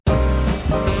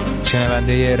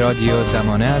شنونده رادیو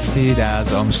زمانه هستید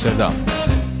از آمستردام.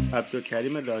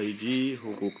 عبدالکریم لاهیجی،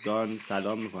 حقوقدان،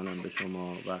 سلام میکنم به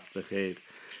شما، وقت بخیر.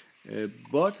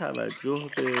 با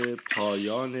توجه به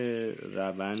پایان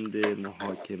روند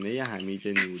محاکمه حمید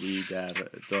نوری در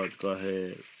دادگاه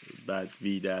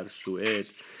بدوی در سوئد،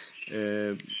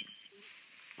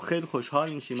 خیلی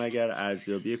خوشحال میشیم اگر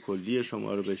ارزیابی کلی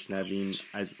شما رو بشنویم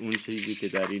از اون چیزی که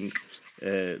در این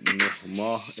 9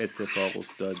 ماه اتفاق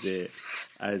افتاده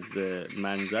از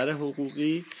منظر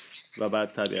حقوقی و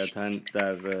بعد طبیعتاً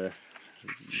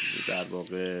در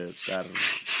واقع در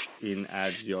این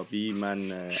ارزیابی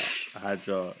من هر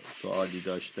جا سوالی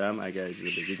داشتم اگر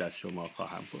اجازه بدید از شما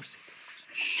خواهم پرسید.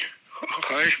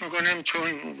 خواهش میکنم،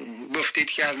 چون گفتید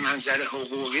که از منظر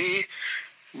حقوقی،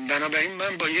 بنابراین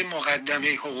من با یه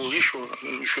مقدمه حقوقی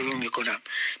شروع میکنم.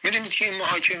 میدونید که این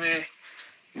محاکمه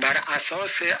بر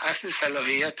اساس اصل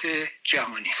صلاحیت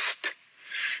جهانی است.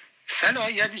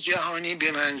 صلاحیت جهانی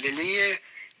به منزله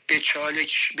به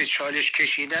چالش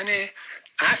کشیدن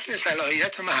اصل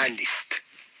صلاحیت محلی است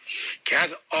که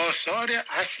از آثار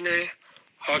اصل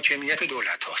حاکمیت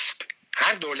دولت هاست.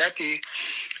 هر دولتی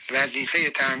وظیفه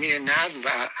تأمین نظم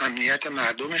و امنیت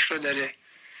مردمش رو داره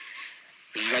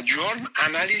و جرم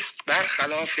عملی است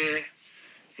برخلاف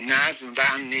نظم و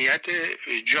امنیت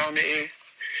جامعه.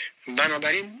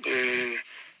 بنابراین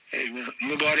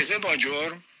مبارزه با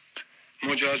جرم،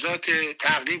 مجازات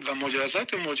تعقیب و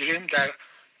مجازات مجرم در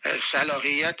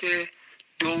صلاحیت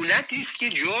دولتی است که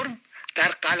جرم در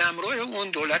قلمرو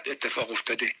اون دولت اتفاق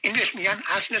افتاده. این بهش میگن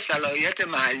اصل صلاحیت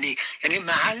محلی، یعنی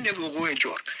محل وقوع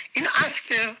جرم. این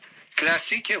اصل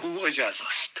کلاسیک حقوق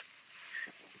جزاست.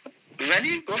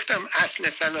 ولی گفتم اصل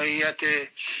صلاحیت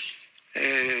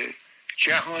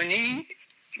جهانی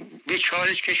به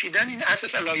چالش کشیدن این اصل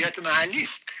صلاحیت محلی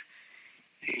است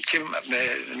که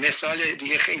مثال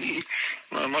دیگه خیلی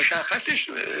مشخصش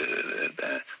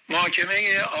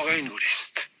محاکمه آقای نوری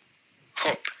است.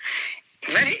 خب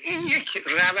ولی این یک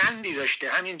روندی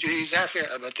داشته، همینجوری ظرف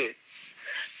البته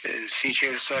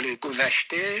 30-40 سال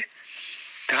گذشته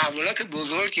تحولات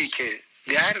بزرگی که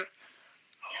در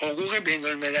حقوق بین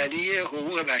المللی،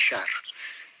 حقوق بشر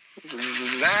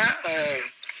و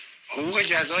حقوق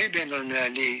جزای بین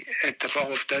المللی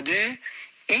اتفاق افتاده.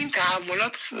 این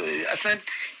تحولات اصلا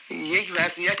یک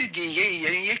وضعیت دیگه،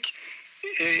 یعنی یک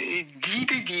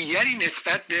دید دیگری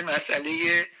نسبت به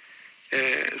مسئله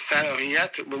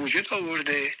صلاحیت به وجود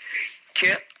آورده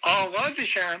که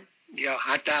آغازش هم یا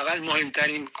حداقل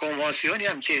مهمترین کنوانسیونی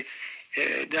هم که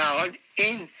در حال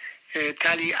این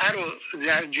طلیعه رو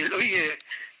در جلوی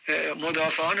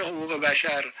مدافعان حقوق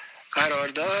بشر قرار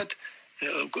داد،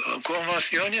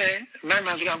 کنوانسیون، من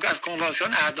منظورم که از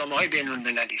کنوانسیون اعدام‌های بین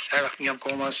المللی است. هر وقت میگم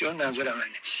کنوانسیون منظورم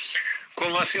اینه،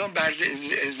 کنوانسیون بر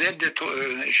ضد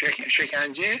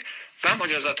شکنجه و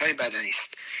مجازات‌های بدنی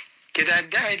است که در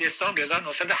 10 دسامبر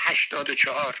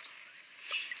 1984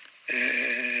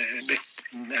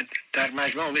 در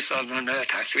مجمع عمومی سازمان ملل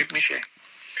تصویب میشه.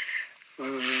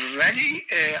 ولی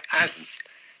از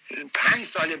 5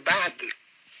 سال بعد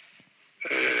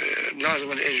لازم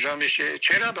اجرا میشه.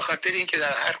 چرا؟ به خاطر اینکه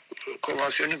در هر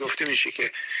کنوانسیونی گفته میشه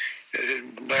که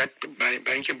برای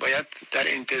اینکه باید در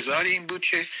انتظار این بود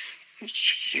که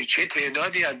چه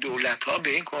تعدادی از دولت‌ها به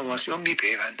این کنوانسیون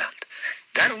میپیوندند.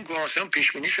 در اون کنوانسیون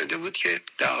پیش بینی شده بود که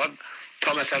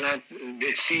تا مثلا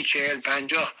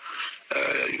 30-40-50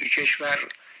 کشور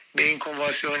به این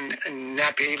کنوانسیون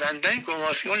نپیوندن، این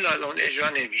کنوانسیون لازم اجرا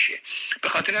نمیشه. به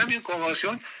خاطر همین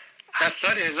کنوانسیون از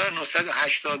سال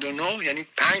 1989 یعنی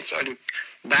 5 سال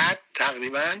بعد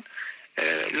تقریبا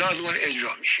لازم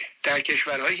اجرا میشه در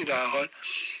کشورهایی که در حال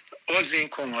عضو این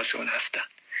کنوانسیون هستند.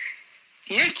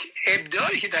 یک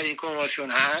ابداعی که در این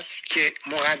کنوانسیون هست که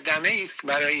مقدمه است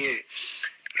برای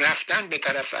رفتن به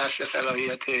طرف اصل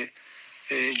صلاحیت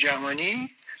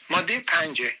جهانی، ماده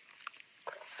 5.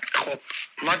 خب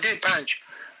ماده 5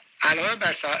 علاوه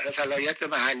بر صلاحیت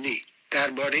محلی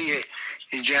درباره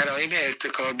جرایم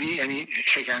ارتکابی یعنی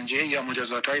شکنجه یا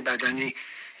مجازات‌های بدنی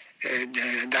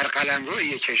در قلمرو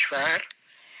یک کشور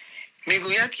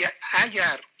میگوید که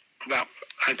اگر، و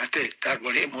البته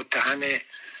درباره متهم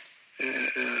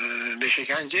به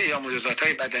شکنجه یا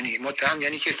مجازات‌های بدنی، متهم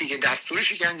یعنی کسی که دستور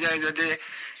شکنجه داده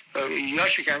یا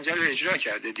شکنجه رو اجرا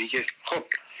کرده دیگه. خب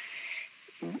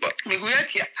میگوید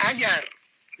که اگر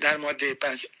در ماده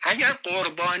 5 اگر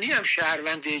قربانی هم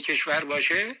شهروند یک کشور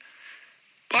باشه،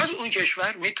 باز اون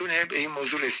کشور میتونه به این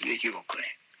موضوع رسیدگی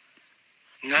بکنه،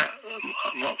 نه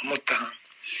متهم.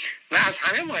 و از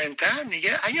همه مهمتر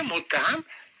میگه اگه متهم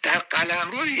در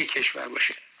قلمرو یک کشور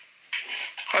باشه.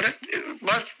 حالا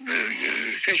باز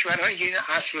کشورهایی که این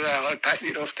اصل رو در حال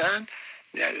پذیرفتن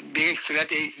به یک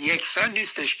صورت یکسان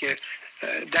نیستش که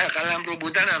در قلمرو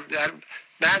بودن هم در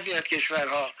بعضی از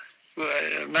کشورها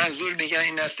منظور میگن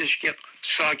این هستش که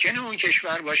ساکن اون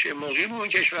کشور باشه، مقیم اون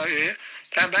کشور.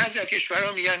 در بعضی از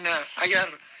کشورها میگن نه، اگر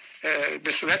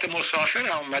به صورت مسافر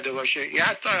هم اومده باشه یا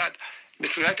حتی به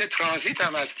صورت ترانزیت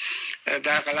هم از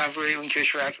در قلمروی اون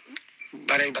کشور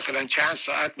برای مثلا چند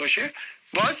ساعت باشه،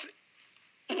 باز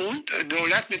اون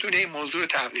دولت میتونه این موضوع رو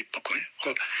تعقیب بکنه.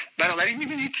 خب بنابراین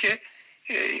میبینید که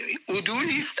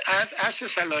عدولی است از اصل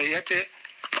صلاحیت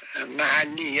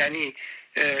محلی، یعنی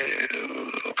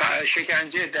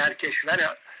شکنجه در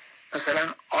کشور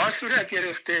مثلا آ صورت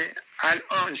گرفته،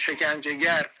 الان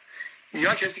شکنجهگر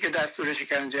یا کسی که دستور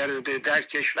شکنجه رو داده در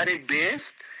کشور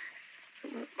بست،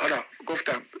 حالا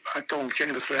گفتم حتی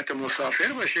ممکنه به صورت مسافر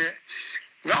باشه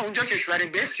و اونجا کشور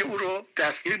بست که او رو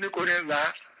دستگیر میکنه و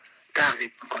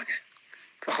تعقیب میکنه.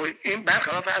 خب این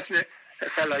برخلاف اصل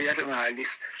صلاحیت محلی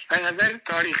است. از نظر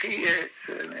تاریخی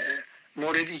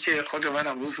موردی که خود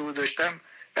منم حضور داشتم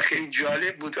و خیلی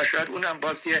جالب بود و شاید اونم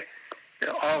باز یه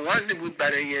آغازی بود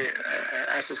برای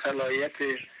اصل صلاحیت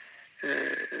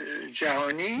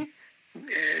جهانی،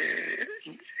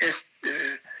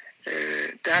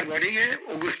 درباره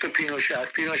اوگوستو پینوشه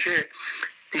است. پینوشه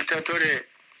دیکتاتور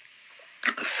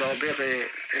سابق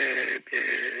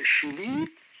شیلی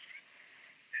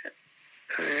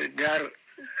در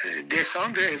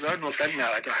دسامبر 1998،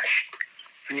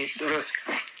 یعنی درست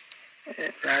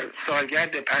در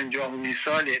سالگرد 50مین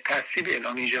سال تصویب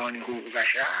اعلامیه جهانی حقوق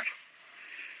بشر،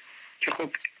 که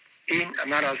خب این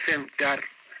مراسم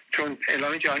چون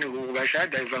اعلامیه جهانی حقوق بشر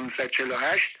در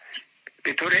 1948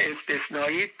 به طور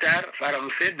استثنایی در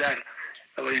فرانسه در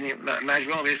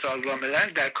مجمع سازمان ملل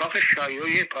در کاخ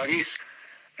شایعه پاریس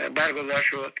برگزار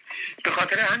شد. به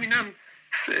خاطر همینم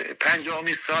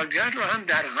 50مین سالگرد رو هم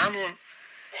در همون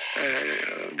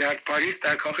در پاریس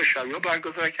در کاخ شایعه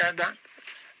برگزار کردند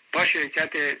با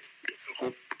شرکت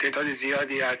خب تعداد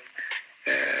زیادی از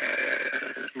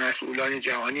مسئولان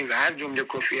جهانی و هر جمله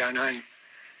کوفی عنان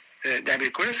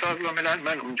دبیرکل سازمان ملل.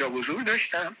 من اونجا حضور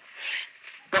داشتم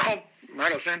و خب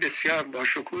مراسم بسیار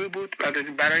باشکوه بود و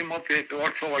برای ما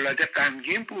فوق‌العاده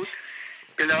غمگین بود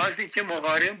به لحاظی که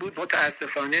مقارن بود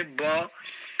متاسفانه با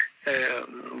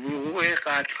وقوع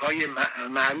قتل‌های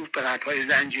معروف به قتل‌های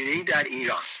زنجیره‌ای در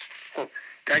ایران. خب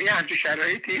در یه همچین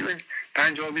شرایطی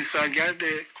 50مین سالگرد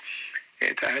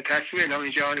تصویب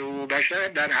اعلامیه جهانی حقوق بشر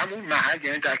در همون محل،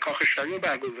 یعنی در کاخ شایعه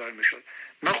برگزار میشد.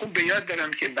 من خوب به یاد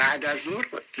دارم که بعد از ظهر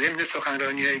ضمن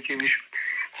سخنرانی‌هایی که میشد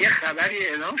یه خبری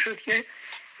اعلام شد که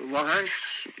واقعا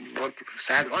با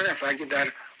صدها نفر که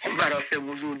در اون مراسم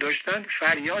حضور داشتن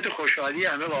فریاد خوشحالی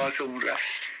همه با آسمون رفت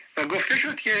و گفته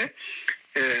شد که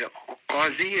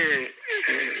قاضی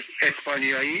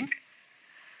اسپانیایی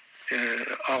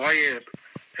آقای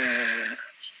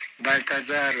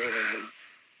بلتزر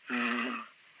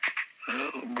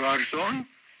گارزون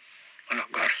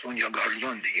یا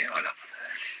گارزون دیگه، حالا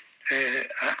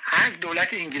از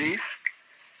دولت انگلیس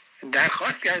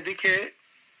درخواست کرده که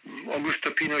اوگوستو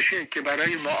پینوشه که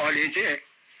برای معالجه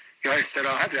یا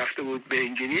استراحت رفته بود به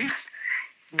انگلیس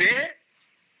به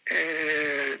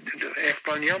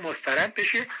اسپانیا مسترد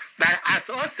بشه بر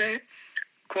اساس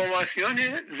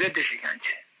کنوانسیون ضد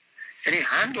شکنجه. یعنی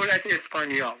هم دولت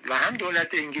اسپانیا و هم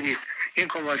دولت انگلیس این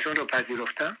کنوانسیون رو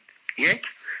پذیرفتن. یک.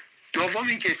 دوم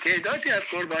اینکه تعدادی از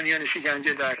قربانیان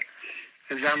شکنجه در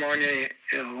زمان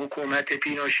حکومت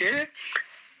پینوشه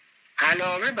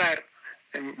علاوه بر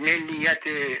ملیت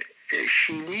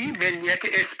شیلی ملیت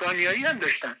اسپانیایی هم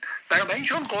داشتن. بنابراین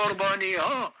چون قربانی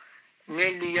ها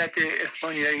ملیت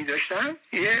اسپانیایی داشتن،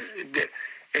 یه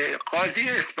قاضی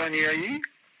اسپانیایی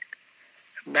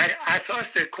بر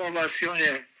اساس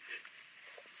کنوانسیون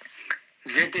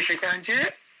ضد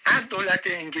شکنجه از دولت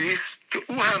انگلیس که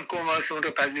او هم کنوانسیون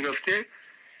رو پذیرفته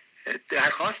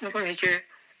درخواست میکنه که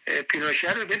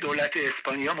پینوشه رو به دولت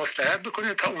اسپانیا مسترد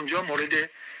بکنه تا اونجا مورد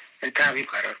تعقیب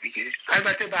قرار بگیره.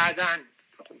 البته بعضا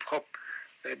خب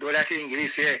دولت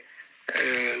انگلیس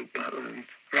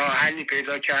راه حلی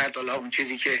پیدا کرد، حالا اون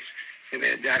چیزی که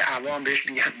در عوام بهش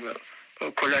میگن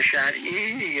کلاس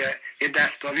شرعی، یه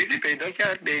دستاویزی پیدا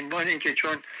کرد به عنوان اینکه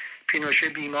چون پینوشه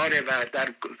بیماره و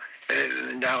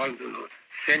در حال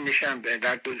سنش هم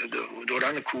در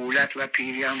دوران کهولت و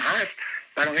پیری هم هست،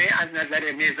 برای از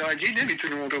نظر مزاجی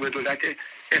نمیتونه اون رو به دولت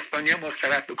اسپانیا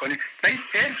مسترد بکنه و این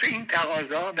صرف این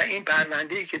تقاضا و این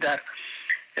پرونده‌ای که در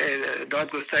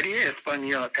دادگستری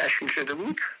اسپانیا تشکیل شده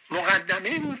بود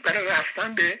مقدمه بود برای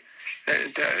رفتن به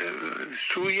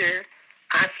سوی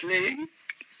اصل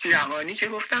جهانی که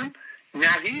گفتم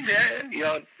نقیض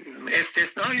یا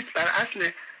استثنایی است بر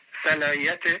اصل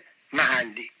صلاحیت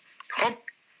محلی. خب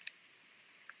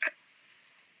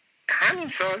همین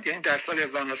سال، یعنی در سال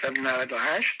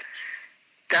 1998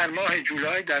 در ماه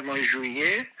جولای، در ماه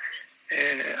ژوئیه،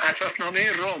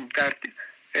 اساسنامه روم در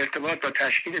ارتباط با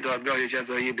تشکیل دادگاه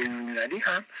جزایی بین‌المللی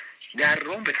هم در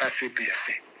روم به تصویب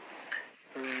میرسه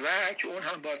و که اون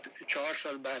هم با 4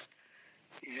 سال بعد،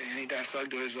 یعنی در سال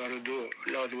 2002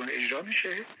 لازماً اجرا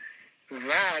میشه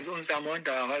و از اون زمان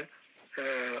در حال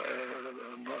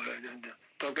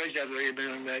دادگاه جزایی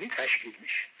بین‌المللی تشکیل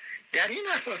میشه. در این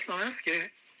اساسنامه است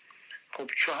که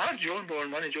خب 4 جرم به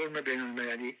عنوان جرم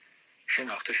بین‌المللی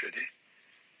شناخته شده: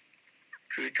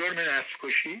 جرم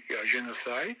نسل‌کشی یا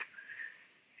ژنوساید،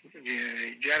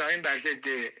 جرایم بر ضد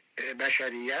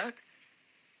بشریت،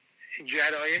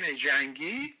 جرایم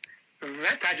جنگی و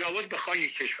تجاوز به خاک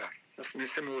کشور،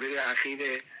 مثل مورد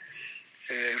اخیر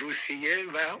روسیه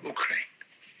و اوکراین.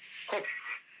 خب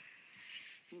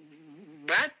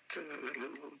بعد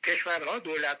کشورها،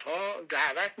 دولت‌ها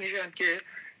دعوت میشن که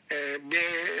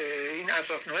به این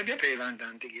اساسنامه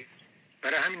بپیوندن دیگه.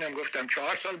 برای همینم گفتم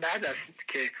 4 سال بعد است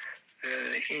که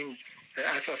این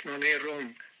اساسنامه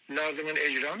روم لازماً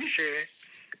اجرا میشه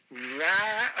و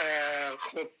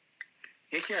خب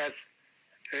یکی از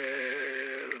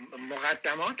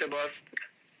مقدمات باز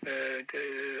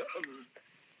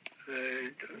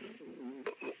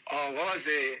آغاز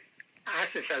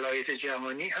عصر صلاحیت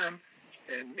جهانی هم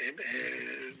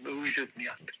به وجود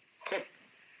میاد. خب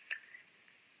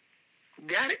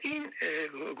در این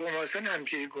کنوانسیون هم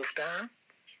که گفتم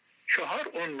 4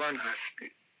 عنوان هست: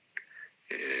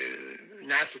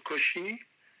 نسل کشی،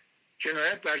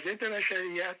 جنایت بر ضد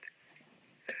بشریت،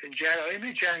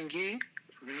 جرایم جنگی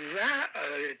و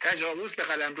تجاوز به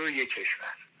قلمرو یک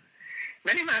کشور.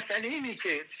 ولی مسئله اینه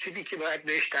که چیزی که باید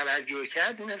بهش توجه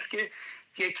کرد این است که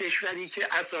یک کشوری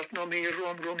که اساسنامه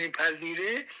روم رو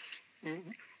میپذیره،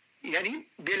 یعنی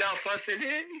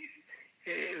بلافاصله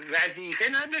وظیفه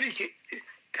نداره که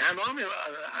تمام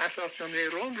اساسنامه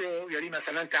روم رو، یعنی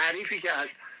مثلا تعریفی که از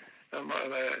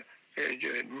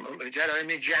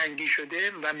جرایم جنگی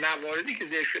شده و مواردی که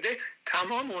ذکر شده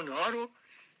تمام اونها رو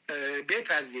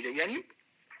بپذیره. یعنی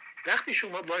وقتی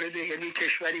شما وارد، یعنی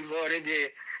کشوری وارد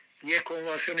یک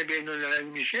کنوانسیون بین‌المللی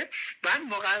میشه، بعد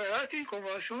مقررات این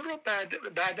کنوانسیون رو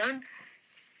بعداً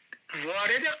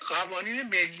وارد قوانین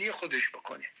ملی خودش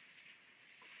بکنه.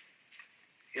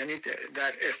 یعنی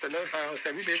در اصطلاح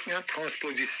فرانسوی بهش میگن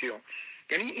ترانسپوزیسیون،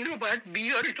 یعنی این رو باید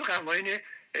بیاری تو قوانین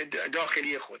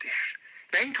داخلی خودش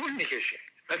و این طول میکشه.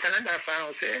 مثلا در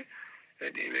فرانسه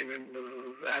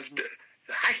از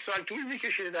 8 سال طول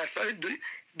میکشه. در سال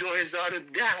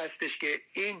 2010 هستش که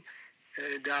این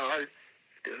در حال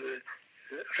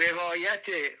روایت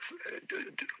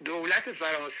دولت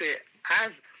فرانسه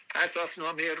از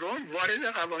اساسنامه روم وارد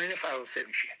قوانین فرانسه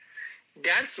میشه.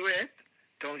 در سوئد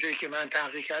تا اونجایی که من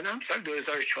تحقیق کردم سال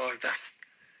 2014 است.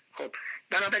 خب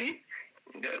بنابراین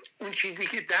اون چیزی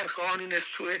که در قانون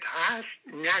سوئد هست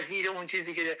نظیر اون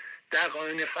چیزی که در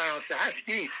قانون فرانسه هست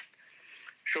نیست.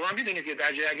 شما میدونید که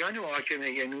در جریان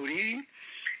محاکمه نوری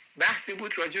بحثی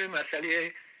بود راجع به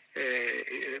مسئله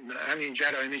همین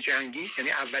جرایم جنگی،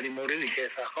 یعنی اولین موردی که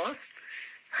خواست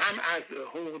هم از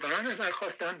حقوقدان نظر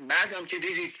خواستن، بعدم که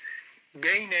دیدید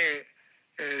بین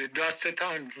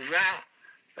دادستان و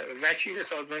وکیل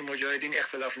سازمان مجاهدین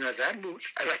اختلاف نظر بود.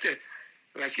 البته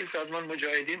وکیل سازمان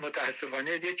مجاهدین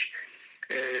متاسفانه یک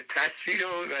تصویر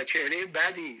و چهره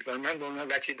بدی، و من به عنوان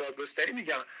وکیل دادگستری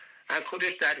میگم، از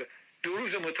خودش در 2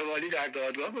 روز متوالی در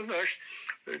دادگاه گذاشت.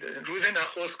 روز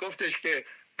نخست گفتش که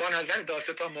با نظر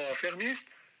دادستان موافق نیست،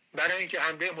 برای اینکه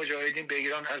حمله مجاهدین به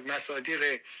ایران از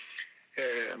مصادیق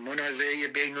منازعه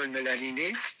بین المللی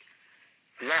نیست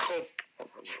و خب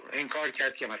انکار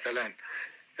کرد که مثلا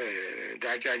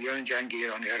در جریان جنگ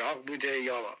ایران عراق بوده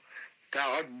یا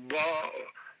با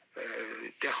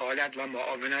دخالت و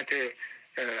معاونت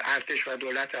ارتش و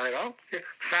دولت عراق.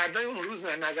 فردای اون روز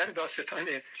نظر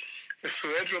دادستان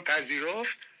سوئد رو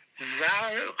پذیرفت و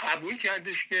قبول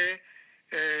کردش که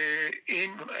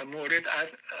این مورد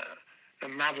از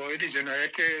موارد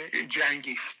جنایت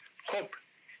جنگی است. خب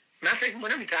من فکر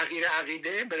می‌کنم این تغییر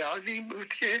عقیده به لحاظ این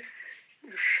بود که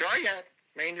شاید،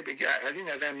 من اینو از این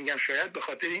نظر میگم شاید به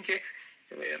خاطر اینکه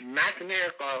متن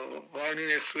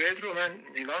قانون سوئد رو من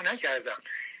نگاه نکردم،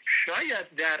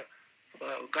 شاید در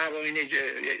قوانین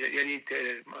یعنی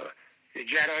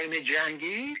جرایم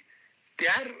جنگی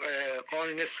در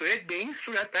قانون سوئد به این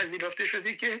صورت پذیرفته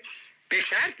شده که به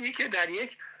شرطی که در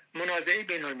یک منازعه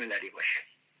بین المللی باشه.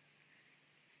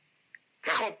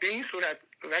 و خب به این صورت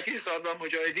وکیل سازمان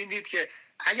مجاهدین دید که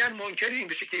اگر منکر این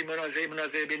بشه که این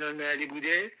منازعه بین المللی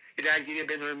بوده، درگیری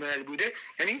بین المللی بوده،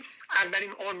 یعنی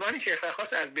اولین عنوانی که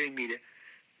خواست از بین میره.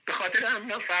 به خاطر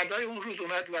همین فردای اون روز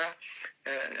اومد و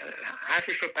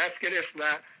حرفش رو پس گرفت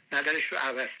و نظرش رو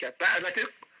عوض کرد. و البته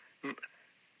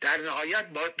در نهایت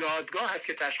با دادگاه هست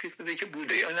که تشخیص بده که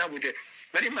بوده یا نبوده.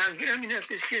 ولی منظورم این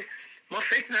هستش که ما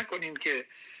فکر نکنیم که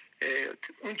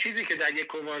اون چیزی که در یک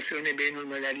کنوانسیون بین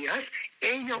المللی هست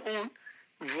عین اون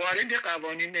وارد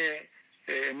قوانین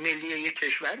ملی یک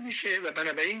کشور میشه و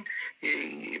بنابراین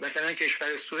مثلا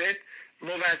کشور سوئد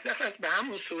موظف است به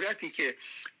همون صورتی که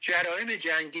جرایم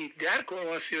جنگی در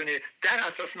کنوانسیون در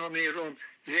اساسنامه روم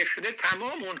ذکر شده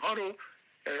تمام اونها رو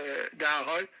در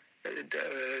حال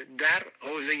در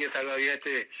حوزه صلاحیت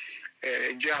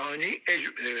جهانی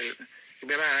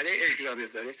به مرحله اجرا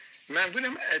بذاره.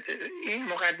 منظورم این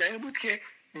مقدمه بود که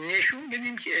نشون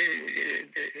بدیم که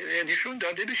نشون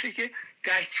داده بشه که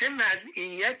در چه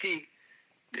وضعیتی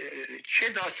چه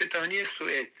دادستانی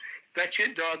سوئد و چه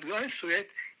دادگاه سوئد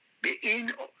به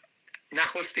این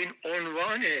نخستین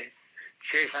عنوان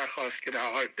کیفرخواست که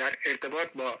در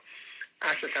ارتباط با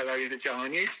اصل صلاحیت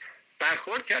جهانی است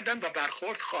برخورد کردن و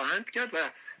برخورد خواهند کرد و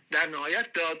در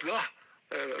نهایت دادگاه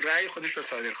رأی خودش رو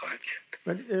صادر خواهد کرد.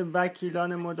 ولی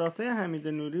وکیلان مدافع حمید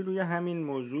نوری روی همین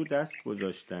موضوع دست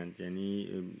گذاشتند، یعنی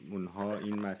اونها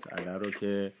این مسئله رو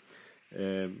که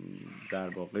در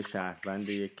واقع شهروند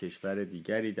یک کشور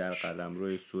دیگری در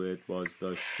قلمرو سوئد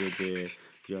بازداشت شده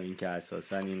یا اینکه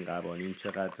اساساً این قوانین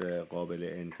چقدر قابل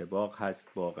انطباق هست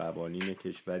با قوانین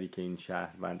کشوری که این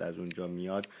شهروند از اونجا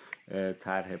میاد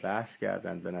طرح بحث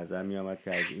کردند. به نظر می آمد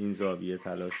که از این زاویه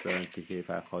تلاش دارند که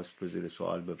کیفرخواست رو زیر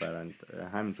سوال ببرند.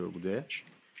 همینطور بوده؟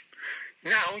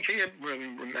 نه، اون که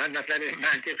نظر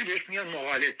منطقی بهش میان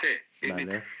مغالطه.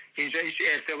 بله. اینجا هیچ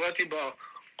ارتباطی با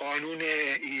قانون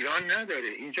ایران نداره.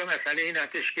 اینجا مسئله این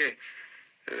هستش که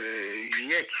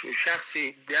یک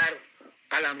شخصی در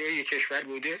قلمروی یک کشور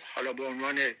بوده، حالا به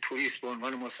عنوان توریست، به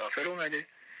عنوان مسافر اومده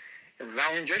و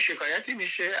اونجا شکایتی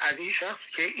میشه از این شخص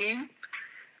که این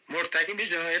مرتکب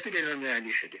جنایت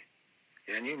بین‌المللی شده.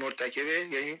 یعنی مرتکب،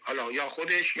 یعنی حالا یا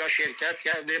خودش یا شرکت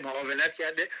کرده، معاونت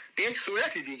کرده به یک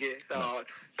صورت دیگه.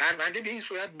 پرونده به این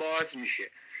صورت باز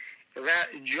میشه و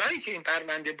جایی که این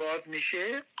پرونده باز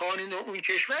میشه قانون اون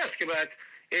کشور است که باید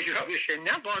اجرا بشه،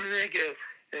 نه قانون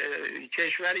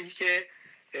کشوری که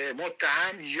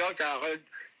متهم یا در حال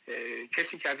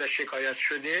کسی که ازش شکایت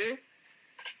شده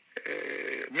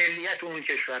ملیت اون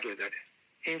کشور رو داره.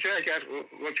 اینجا اگر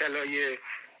وکلای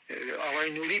آقای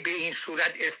نوری به این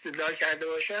صورت استدلال کرده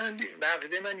باشند،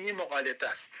 بقیده من این مغالطه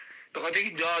است. به خاطر که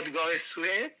دادگاه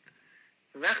سوئد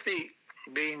وقتی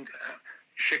به این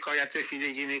شکایت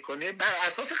رسیدگی میکنه بر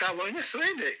اساس قوانین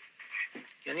سوئده،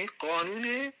 یعنی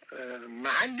قانون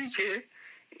محلی که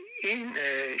این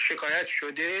شکایت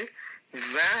شده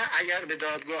و اگر به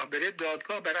دادگاه بره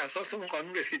دادگاه بر اساس اون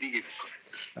قانون رسیدگی میکنه.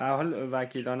 به هر حال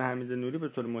وکیلان حمید نوری به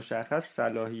طور مشخص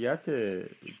صلاحیت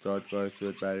دادگاه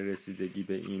سوئد برای رسیدگی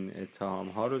به این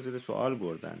اتهام‌ها رو زیر سوال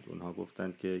بردند. اونها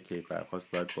گفتند که کیفرخواست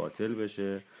باید باطل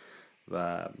بشه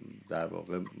و در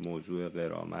واقع موضوع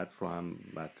غرامت رو هم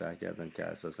مطرح کردن که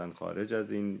اساساً خارج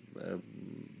از این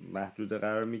محدوده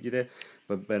قرار میگیره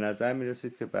و به نظر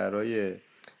میرسید که برای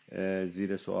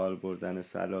زیر سوال بردن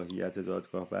صلاحیت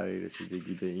دادگاه برای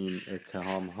رسیدگی به این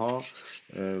اتهام‌ها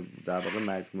در واقع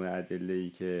مجموعه ادله‌ای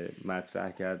که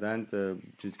مطرح کردند،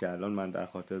 چیزی که الان من در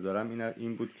خاطر دارم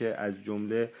این بود که از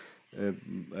جمله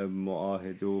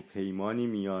معاهده و پیمانی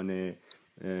میان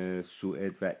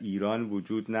سوئد و ایران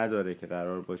وجود نداره که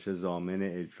قرار باشه ضامن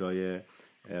اجرای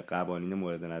قوانین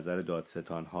مورد نظر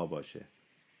دادستان‌ها باشه.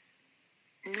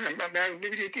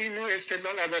 ببینید این نوع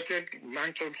استدلال، البته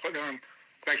من چون خودم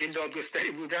وکیل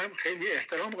دادگستری بودم خیلی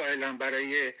احترام قائلم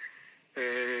برای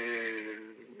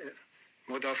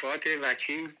مدافعات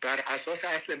وکیل بر اساس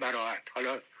اصل براءت.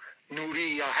 حالا نوری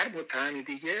یا هر متهم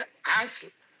دیگه اصل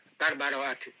بر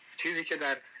براءت، چیزی که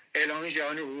در اعلامیه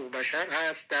جهانی حقوق بشر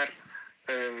هست، در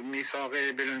میثاق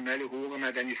بین‌المللی حقوق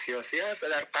مدنی سیاسی هست و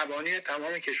در قوانین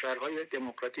تمام کشورهای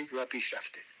دموکراتیک و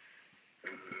پیشرفته،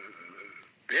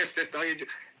 به استثنای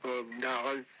در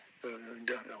حال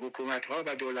حکومت‌ها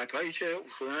و دولت‌هایی که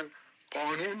اصولاً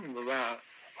قانون و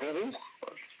حقوق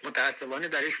متأسفانه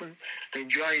درشون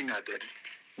جایی نداره.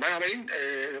 بنابراین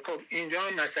خب اینجا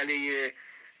مسئله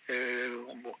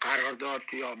قرارداد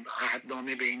یا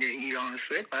عهدنامه بین ایران و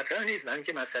سوئد مطرح نیست،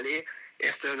 بلکه مسئله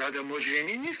استرداد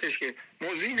مجرمی نیستش که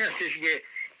موضوع این هستش که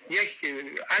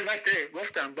البته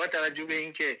گفتم با توجه به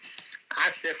اینکه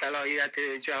اصل صلاحیت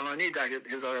جهانی در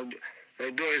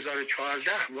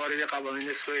 2014 وارد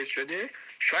قوانین سوئد شده،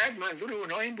 شاید منظور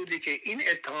اونها این بوده که این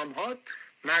اتهامات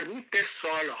مربوط به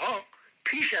سالها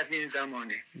پیش از این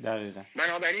زمانه. دقیقاً.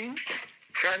 بنابراین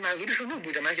شاید منظورشون اون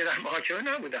بوده، من که در محاکمه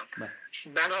نبودم.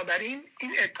 بنابراین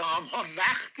این اتهامات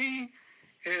وقتی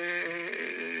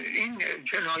این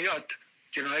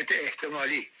جنایت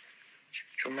احتمالی،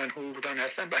 چون من حقوقدان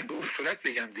هستم باید به اون صورت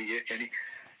بگم دیگه، یعنی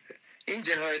این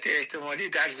جنایت احتمالی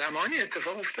در زمانی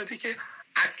اتفاق افتاده که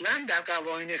اصلا در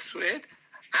قوانین سوئد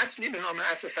اصلی به نام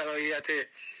اصل صلاحیت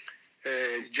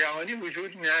جهانی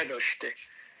وجود نداشته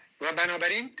و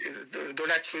بنابراین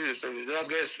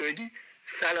دادگاه سوئدی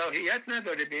صلاحیت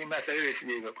نداره به این مسئله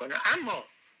رسیدگی بکنه.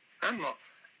 اما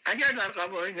اگر در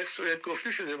قوانین سوئد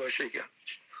گفته شده باشه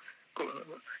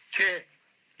که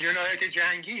جنایت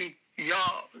جنگی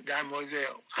یا در مورد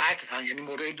قتل، یعنی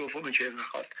مورد دوم چه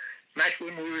میخواست،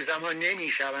 مشمول مرور زمان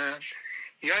نمیشوند،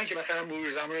 یا اینکه مثلا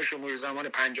مرور زمان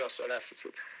 50 سال است،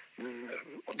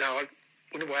 در حال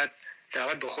اونو باید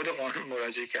به خود قانون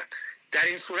مراجعه کرد. در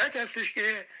این صورت هستش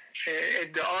که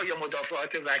ادعا یا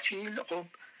مدافعات وکیل خب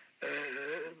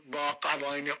با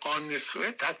قوانین قانون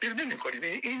سوئد تطبیق نمی‌کنه.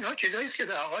 اینها چیزایی است که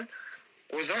در حال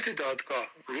قضات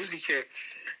دادگاه روزی که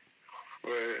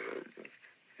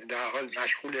در حال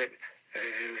مشغول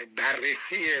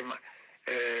بررسی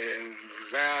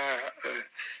و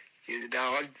در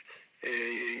حال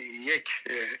یک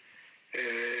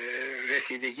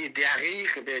رسیدگی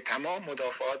دقیق به تمام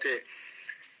مدافعات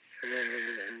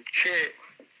چه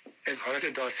اظهارات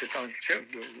داستان، چه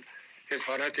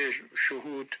اظهارات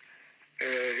شهود،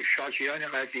 شاکیان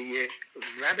قضیه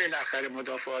و بالاخره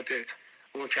مدافعات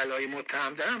وکلای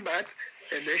متهم دارن، باید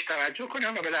بهش توجه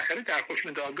کنم و بالاخره در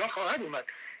حکم دادگاه خواهد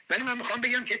اومد. ولی من میخوام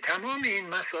بگم که تمام این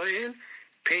مسائل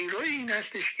پیروی این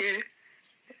هستش که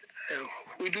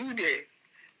حدود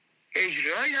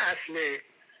اجرای اصل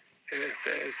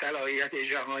صلاحیت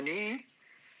جهانی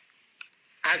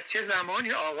از چه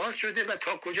زمانی آغاز شده و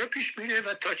تا کجا پیش میره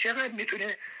و تا چقدر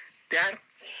میتونه در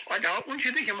اون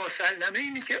چیزی که مسلمه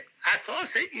اینه که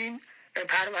اساس این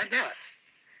پرونده است.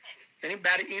 یعنی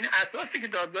بر این اساسی که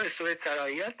دادگاه سوئد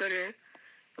صلاحیت داره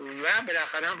و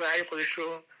بالاخره هم رأی خودش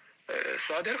رو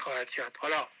صادر خواهد کرد.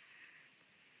 حالا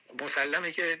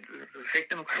مسلمه که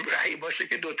فکر نمی‌کنم رأی باشه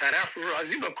که دو طرف رو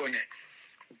راضی بکنه،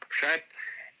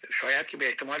 شاید که به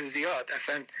احتمال زیاد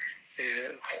اصلا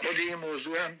خود این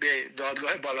موضوع هم به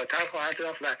دادگاه بالاتر خواهد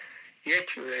رفت و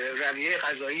یک رویه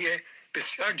قضایی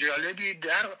بسیار جالبی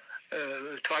در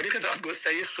تاریخ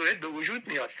دادگستری سوئد به وجود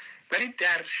میاد. ولی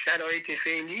در شرایط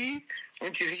فعلی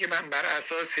اون چیزی که من بر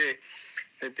اساس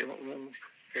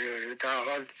در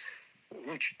حال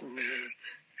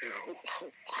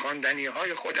خواندنی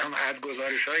های خودم از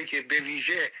گزارش هایی که به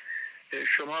ویژه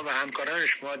شما و همکاران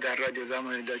شما در رادیو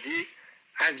زمان دادی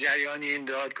از جریان این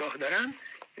دادگاه دارن،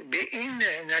 به این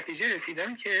نتیجه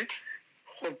رسیدم که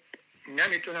خب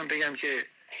نمیتونم بگم که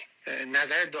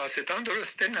نظر داستان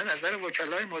درسته نه نظر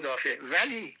وکلای مدافع،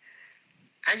 ولی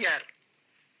اگر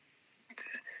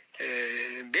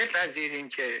بپذیریم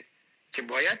که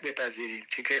باید بپذیریم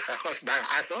که کیفرخواست بر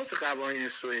اساس قوانین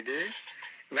سوئده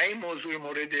و این موضوع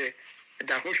مورد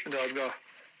در حکم دادگاه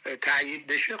تأیید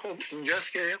بشه، خب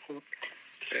اونجاست که خب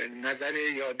نظر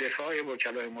یا دفاع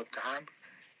وکلای متهم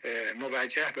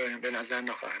موجه به نظر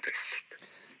نخواهد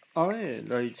رسید. آقای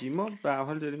لاهیجی، ما به هر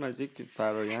حال داریم از یک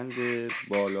فرایند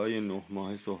بالای 9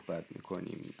 ماه صحبت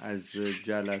میکنیم، از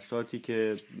جلساتی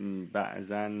که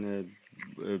بعضاً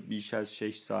بیش از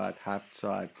 6 ساعت 7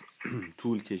 ساعت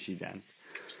طول کشیدن.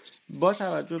 با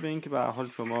توجه به اینکه به هر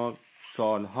حال شما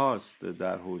سال هاست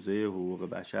در حوزه حقوق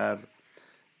بشر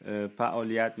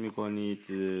فعالیت میکنید،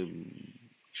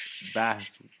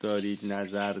 بحث دارید،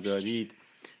 نظر دارید،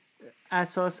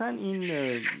 اساساً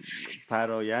این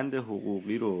فرایند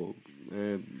حقوقی رو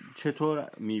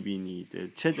چطور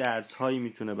میبینید؟ چه درس هایی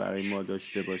میتونه برای ما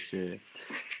داشته باشه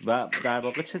و در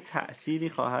واقع چه تأثیری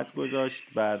خواهد گذاشت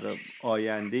بر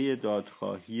آینده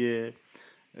دادخواهی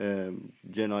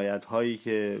جنایت هایی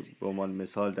که به عنوان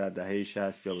مثال در دهه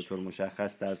 60 یا به طور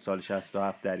مشخص در سال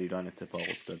 67 در ایران اتفاق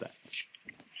افتادن؟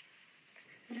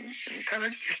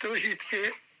 توجه داشته باشید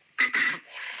که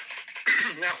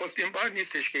نخستین بار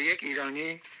نیستش که یک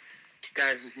ایرانی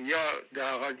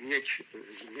در حال یک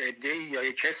عده‌ای یا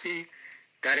یک کسی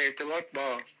در ارتباط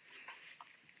با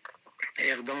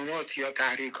اقدامات یا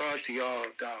تحریکات یا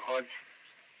در حال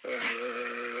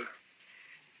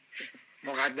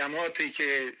مقدماتی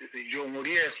که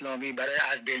جمهوری اسلامی برای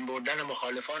از بین بردن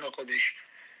مخالفان خودش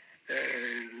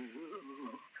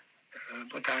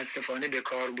متاسفانه به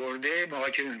کار برده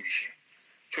محاکمه میشه.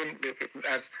 چون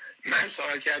از من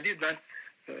سوال کردید، من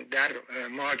در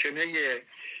محاکمه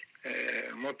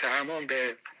متهمان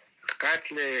به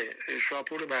قتل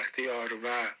شاپور بختیار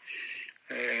و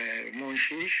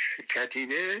منشیش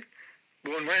کتیبه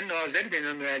به عنوان ناظر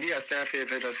بین‌المللی از طرف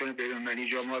فدراسیون بین‌المللی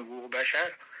جامعه حقوق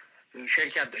بشر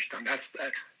شرکت داشتم.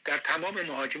 در تمام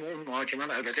محاکمه، اون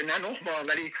محاکمه البته نه 9 ماه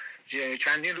ولی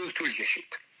چندین روز طول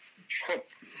کشید. خب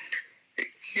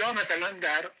یا مثلا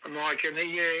در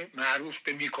محاکمه معروف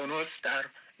به میکونوس در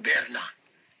برلین،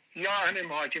 یا همین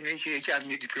محاکمه‌ای که یکی از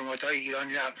دیپلمات‌های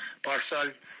ایرانی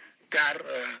پارسال در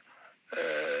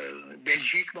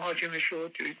بلژیک محاکمه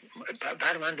شد،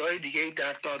 پرونده‌های دیگه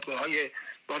در دادگاه‌های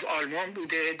باز آلمان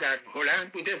بوده، در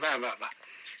هلند بوده و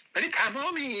ولی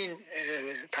تمام این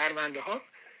پرونده‌ها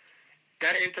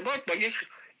در ارتباط با یک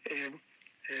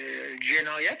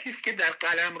جنایتی است که در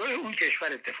قلمرو اون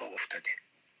کشور اتفاق افتاده،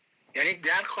 یعنی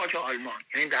در خاک آلمان،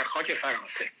 یعنی در خاک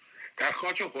فرانسه، در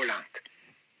خاک هلند.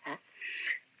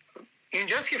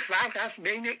 اینجاست که فرق هست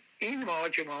بین این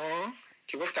محاکمه ها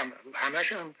که گفتم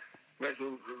همشون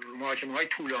محاکمه های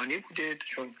طولانی بوده،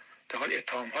 چون در حال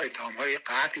اتهام های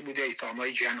قتل بوده، اتهام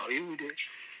های جنایی بوده،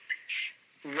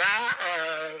 و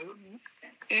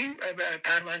این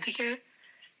پرونده که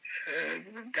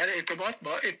در ارتباط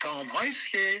با اتهام هایی است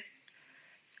که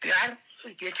در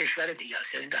یک کشور دیگه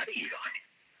است، یعنی در ایران.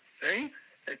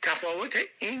 تفاوت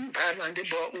این پرونده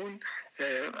با اون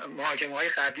محاکمه های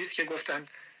قبلی است که گفتم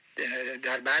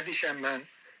در بعدیش هم من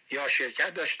یا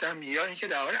شرکت داشتم یا اینکه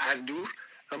در حال از دور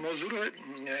موضوع رو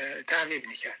تعقیب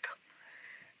میکردم.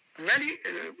 ولی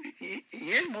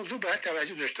یه موضوع باید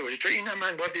توجه داشته باشه، چون اینم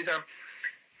من باز دیدم،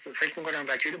 فکر میکنم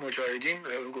وکیل مجاهدین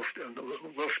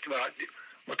گفت و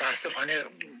متاسفانه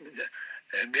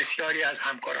بسیاری از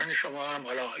همکاران شما هم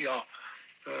حالا یا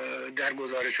در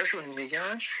گزارشاشون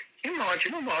میگن این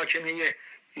محاکمه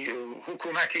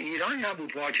حکومت ایران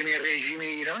نبود، محاکمه رژیم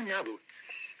ایران نبود،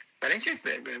 برای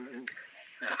اینکه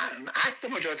اصل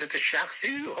مجازات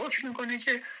شخصی حکم میکنه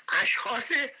که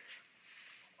اشخاص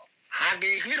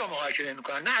حقیقی رو محاکمه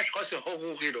میکنن، نه اشخاص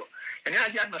حقوقی رو. یعنی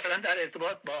اگر مثلا در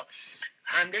ارتباط با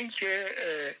حمله‌ای که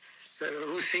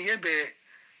روسیه به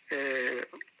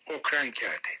اوکراین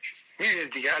کرده،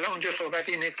 میدونید دیگه الان اونجا صحبت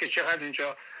این نیست که چقدر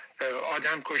اینجا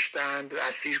آدم کشتن،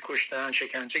 اسیر کشتن،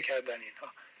 شکنجه کردن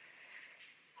اینها.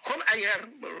 خب اگر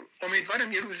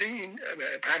امیدوارم یه روزی این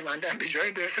پرونده هم به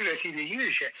جای برسه رسیدگی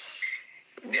بشه،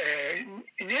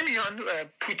 نمیان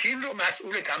پوتین رو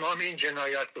مسئول تمام این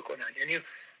جنایات بکنن، یعنی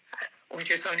اون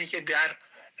کسانی که در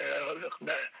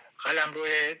قلمرو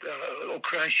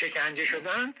اوکراین شکنجه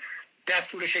شدن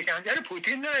دستور شکنجه رو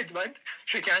پوتین نداد، باید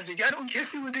شکنجهگر اون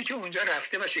کسی بوده که اونجا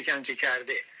رفته و شکنجه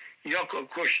کرده یا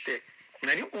کشته،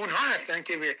 یعنی اونها هستن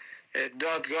که به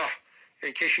دادگاه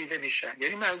کشیده میشن.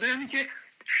 یعنی منظور اینه که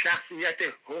شخصیت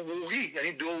حقوقی،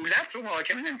 یعنی دولت رو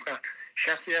محاکمه نمیکنن،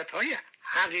 شخصیت های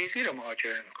حقیقی رو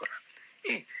محاکمه میکنن.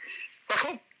 این و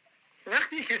خب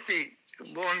وقتی کسی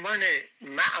به عنوان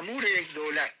مأمور یک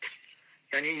دولت،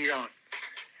 یعنی ایران،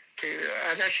 که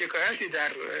ازش شکایتی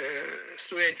در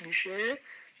سوئد میشه،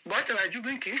 با توجه به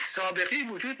اینکه هیچ سابقی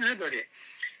وجود نداره،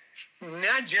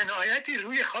 نه جنایتی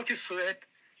روی خاک سوئد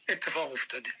اتفاق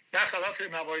افتاده، در خلاف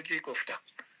مواردی گفتم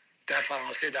در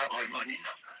فرانسه، در آلمان،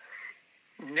 اینا،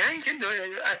 نه اینکه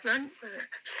اصلا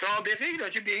سابقه ای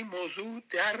راجع به این موضوع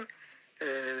در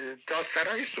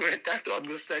دادسرای سوئد، در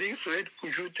دادگستری سوئد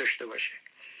وجود داشته باشه.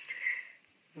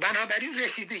 بنابراین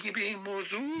رسیدگی به این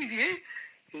موضوع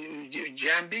یه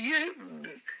جنبه،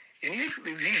 یعنی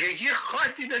ویژگی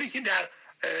خاصی داره که در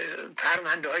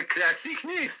پرونده های کلاسیک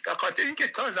نیست، به خاطر اینکه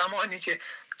تا زمانی که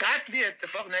قتلی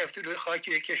اتفاق نیفته روی خاک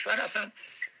یک کشور اصلا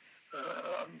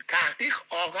تحقیق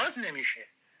آغاز نمیشه.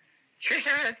 چه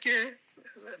شاید که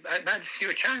بعد 30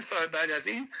 و چند سال بعد از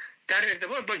این در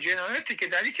ارتباط با جنایتی که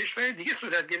در یک کشور دیگه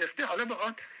صورت گرفته، حالا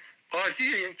بخواد قاضی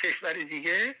یک کشور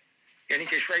دیگه، یعنی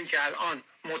کشوری که الان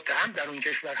متهم در اون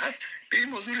کشور هست، به این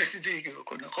موضوع رسیدگی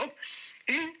بکنه. خب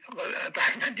این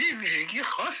پرونده ویژگی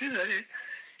خاصی داره،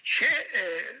 چه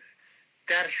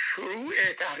در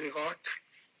شروع تحقیقات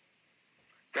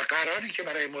و قراری که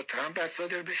برای متهم باید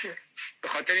صادر بشه، به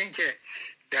خاطر اینکه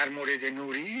در مورد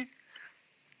نوری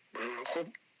خب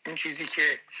اون چیزی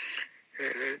که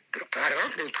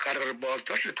قرار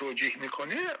بازداشت رو توجیه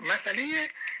میکنه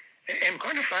مسئله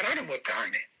امکان فرار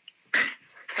متهمه،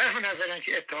 صرف نظر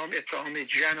که اتهام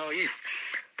جنایی است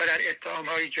و در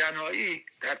اتهام‌های جنایی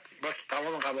در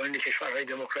تمام قوانین کشورهای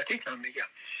دموکراتیک من میگم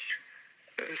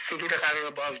صدور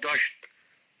قرار بازداشت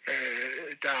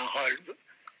در حال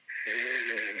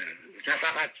نه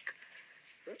فقط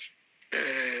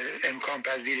امکان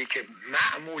پذیری که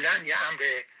معمولاً یه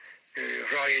امر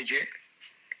رایجه،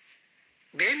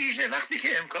 به ویژه وقتی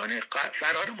که امکان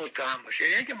فرار متهم باشه،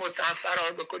 یعنی که متهم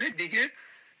فرار بکنه دیگه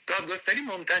دادگستری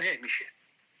ممتنع میشه،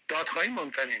 دادخواهی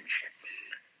ممتنع میشه،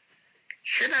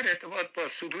 چه در ارتباط با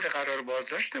صدور قرار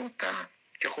بازداشت متهم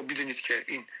که خب بدونید که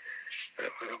این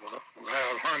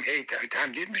قرارها هم هی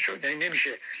تمدید میشه، یعنی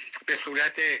نمیشه به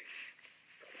صورت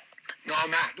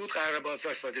نامحدود قرار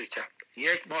بازداشت صادر کرد،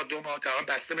 1 ماه 2 ماه تا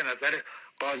بسته به نظر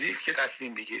قاضی است که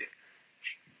تصمیم بگیره.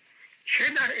 چه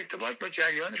در ارتباط با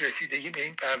جریان رسیدگی به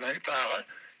این پرونده فعال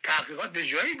تحقیقات به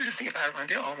جایی برسه که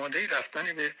پرونده آماده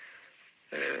رفتن به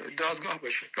دادگاه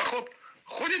باشه. و خب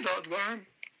خود دادگاه هم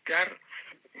در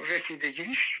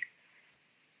رسیدگیش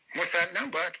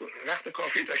مسلم باید وقت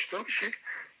کافی داشته باشه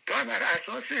تا بر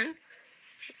اساس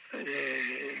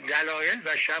دلایل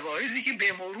و شواهدی که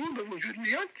به مرور به وجود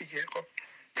میاد دیگه. خب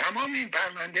تمام این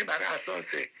پرونده بر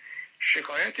اساس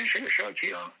شکایت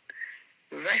شاکیان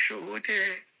و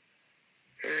شهودی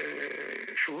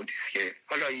است که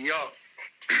حالا یا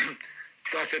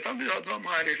دادستان به دادگاه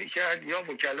معرفی کرد یا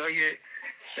وکلای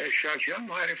شاکیان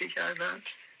معرفی کردند،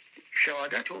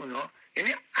 شهادت اونا،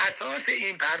 یعنی اساس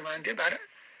این پرونده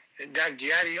در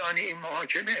جریان این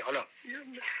محاکمه، حالا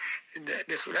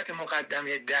به صورت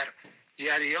مقدمه در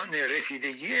جریان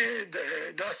رسیدگی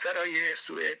دادسرای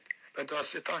سوئد و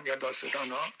دادستان یا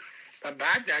دادستان‌ها و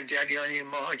بعد در جریان این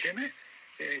محاکمه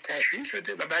تشریح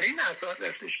شده و بر این اساس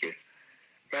هستش که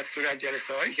و صورت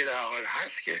جلسه هایی که در حال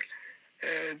هست که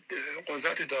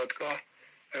قضات دادگاه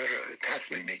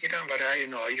تصمیم میگیرن و رأی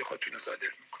نهایی خودتون رو صادر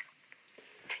میکنن.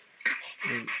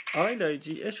 آقای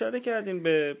لاهیجی اشاره کردیم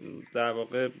به در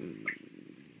واقع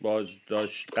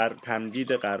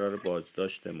تمدید قرار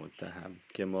بازداشت متهم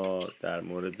که ما در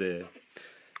مورد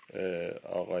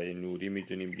آقای نوری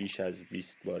میدونیم بیش از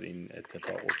 20 بار این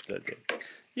اتفاق افتاده.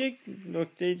 یک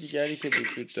نکته دیگری که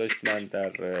وجود داشت، من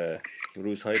در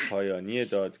روزهای پایانی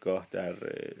دادگاه در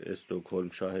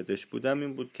استکهلم شاهدش بودم،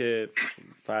 این بود که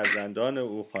فرزندان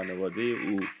او، خانواده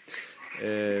او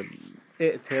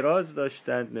اعتراض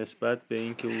داشتند نسبت به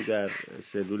اینکه او در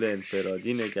سلول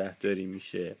انفرادی نگهداری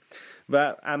میشه و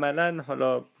عملاً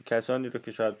حالا کسانی رو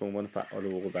که شاید به عنوان فعال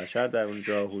حقوق بشر در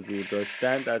اونجا حضور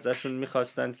داشتند ازشون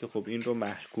میخواستند که خب این رو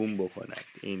محکوم بکنند،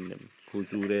 این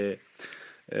حضور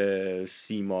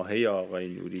 30 ماهه آقای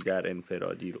نوری در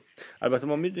انفرادی رو. البته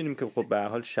ما میدونیم که خب به هر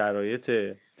حال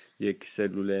شرایط یک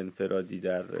سلول انفرادی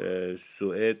در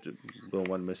سوئد به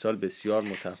عنوان مثال بسیار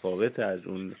متفاوت از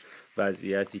اون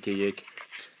وضعیتی که یک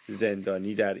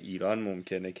زندانی در ایران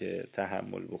ممکنه که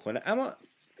تحمل بکنه. اما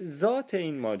ذات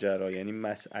این ماجرا، یعنی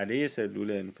مسئله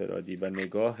سلول انفرادی و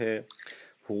نگاه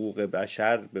حقوق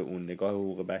بشر به اون، نگاه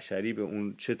حقوق بشری به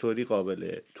اون، چطوری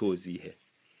قابل توضیحه؟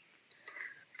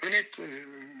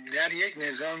 در یک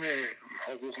نظام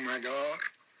حقوق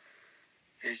مدار،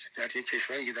 در یک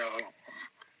کشوری که در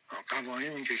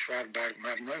قوانین این کشور بر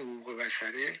مبنای حقوق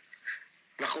بشره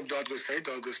و خب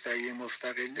دادگستری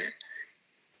مستقله،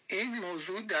 این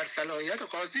موضوع در صلاحیت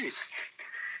قاضی است.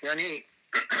 یعنی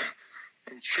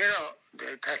چرا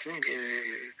تصمیم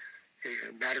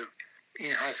بر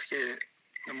این هست که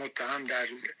متهم در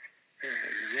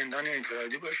زندان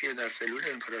انفرادی باشه یا در سلول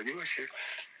انفرادی باشه؟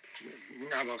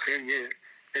 این اواخر یه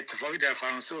اتفاقی در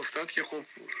فرانسه افتاد که خب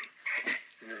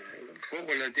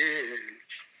فوق‌العاده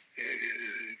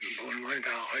به عنوان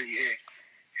در حال یه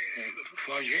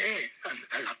فاجعه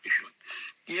تلقی شد.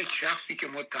 یک شخصی که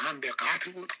متهم به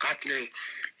قتل بود، قتل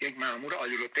یک مأمور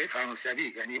عالی‌رتبه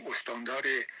فرانسوی، یعنی استاندار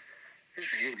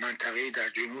منطقه‌ای در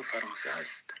جنوب فرانسه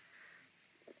است،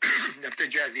 در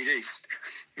جزیره است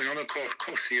به نام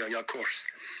کورسیا یا کورس،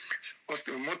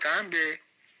 متهم به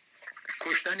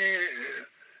کشتن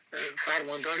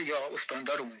فرماندار یا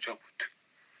استاندار اونجا بود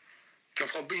که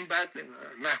خب این بعد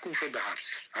محکوم شد به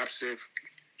حبس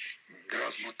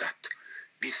دراز مدت،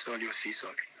 20 سال یا 30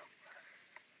 سال.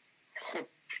 خب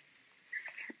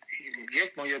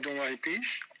 1 ماه یا 2 ماه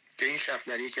پیش که این شخص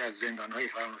در یکی از زندان‌های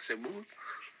فرانسه بود،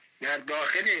 در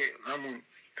داخل همون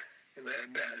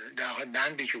در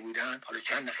بندی که بودن، حالا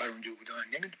چند نفر اونجا بودن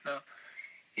نمیدونم،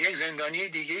 یک زندانی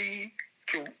دیگه‌ای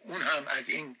که اون هم از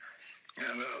این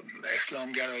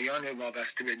اسلامگرایان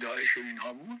وابسته به داعش و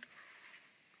اینها بود،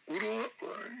 او رو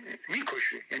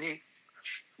میکشه. یعنی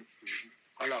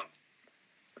حالا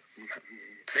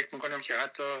فکر میکنم که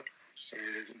حتی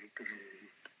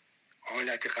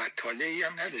حالت قتاله‌ای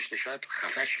هم نداشته، شاید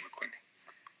خفش میکنه.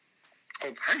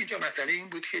 خب همینجا مسئله این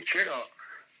بود که چرا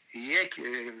یک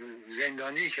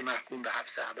زندانی که محکوم به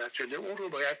حبس ابد شده اون رو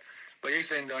باید با یک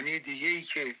زندانی دیگه‌ای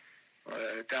که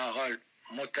در حال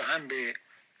متهم به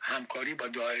همکاری با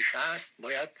داعش هست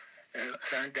باید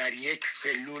مثلا در یک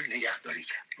سلول نگهداری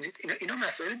کرد. اینا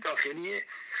مسائل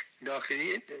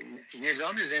داخلی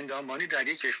نظام زندانبانی در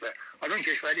یک کشور. حالا این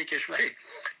کشور یک کشور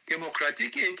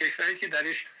دموکراتیکه، کشوری که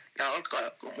درش در حال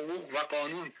حقوق و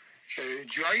قانون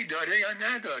جایی داره یا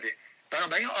نداره.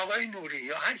 بنابراین آقای نوری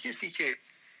یا هر کسی که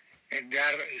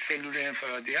در سلول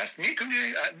انفرادی هست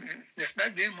میتونه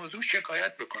نسبت به این موضوع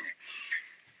شکایت بکنه،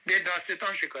 به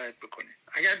دادستان شکایت بکنه،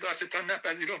 اگر دادستان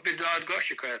نپذیرفت به دادگاه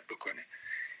شکایت بکنه،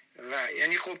 و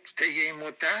یعنی خب طی این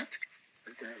مدت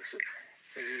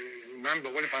من به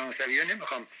قول فرانسوی‌ها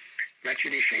نمیخوام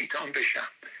وکیل شیطان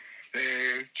بشم.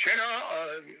 چرا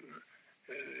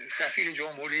سفیر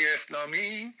جمهوری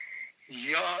اسلامی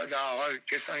یا در حال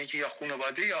کسانی که یا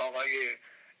خانواده یا آقای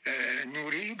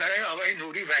نوری برای آقای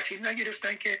نوری وکیل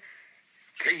نگرفتن که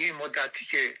طی این مدتی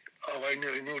که آقای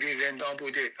نوری زندان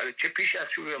بوده، چه پیش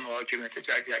از شروع محاکمه چه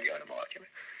در جریان محاکمه،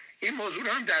 این موضوع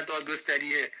رو هم در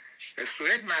دادگستری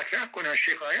سوئد مطرح کنن،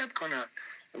 شکایت کنن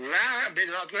و به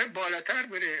دادگاه بالاتر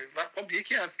بره. و خب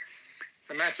یکی از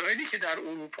مسائلی که در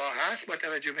اروپا هست با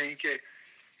توجه به اینکه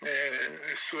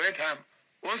سوئد هم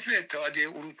عضو اتحادیه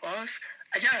اروپا است،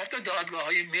 اگر حتی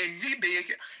دادگاه‌های ملی به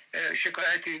یک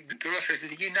شکایتی درست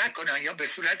رسیدگی نکنن یا به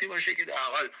صورتی باشه که در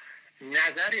حال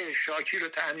نظر شاکی رو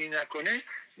تأمین نکنه،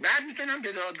 بعد میتونن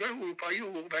به دادگاه اروپایی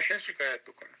حقوق بشر شکایت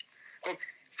بکنن. خب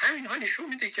همین ها نشون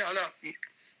میده که حالا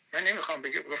من نمیخوام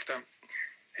گفتم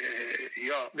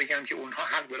یا بگم که اونها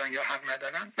حق دارن یا حق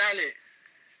ندارن. بله،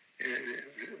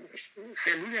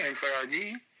 سلول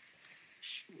انفرادی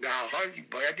در حال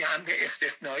باید یه امر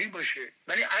استثنایی باشه،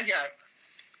 ولی اگر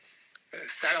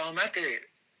سلامت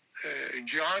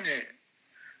جان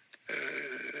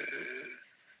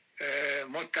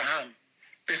متهم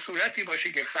به صورتی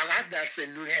باشه که فقط در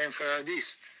سلول انفرادی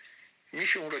است،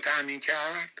 میشه اون رو تأمین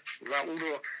کرد و اون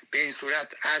رو به این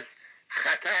صورت از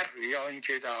خطر یا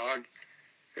اینکه در حال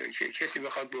کسی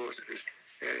بخواد به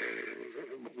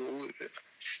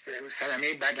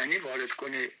صدمه بدنی وارد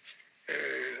کنه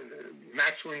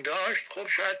مسئول داشت، خب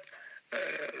شاید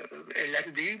علت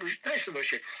دیگه وجود داشته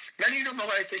باشه. ولی این رو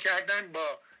مقایسه کردن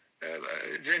با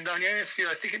زندانیان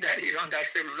سیاسی که در ایران در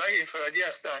سلولای انفرادی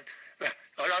هستند و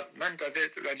حالا من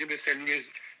تازه راجع به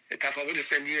تفاوت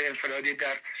سلول انفرادی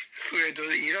در سوئد و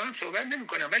ایران صحبت نمی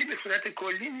کنم، ولی به صورت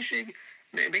کلی میشه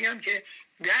بگم که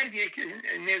در یک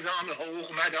نظام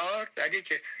حقوق مدار، در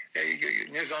یک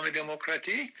نظام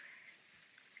دموکراتیک،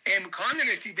 امکان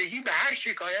رسیدگی به هر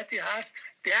شکایتی هست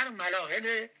در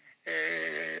مراحل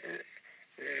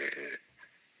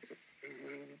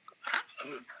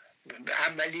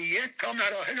اولیه تا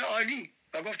مراحل عالی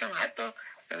و گفتم حتی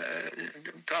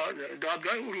تا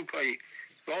دادگاه اروپایی.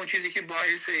 و اون چیزی که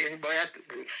باعث یعنی باید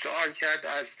سوال کرد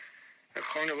از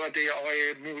خانواده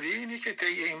آقای نوری اینه که طی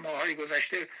این ماه‌های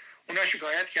گذشته اونا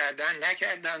شکایت کردن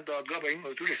نکردن، دادگاه با این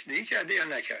موضوع رسیدگی کرده یا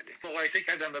نکرده. مقایسه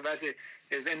کردن به وضع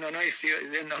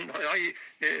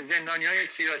زندانیای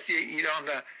سیاسی ایران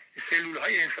و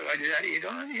سلول‌های انفرادی در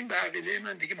ایران، این بقیده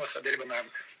من دیگه مصادره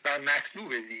به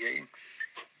مطلوب دیگه. این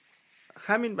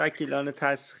همین وکیلان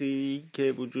تسخیری که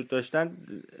وجود داشتن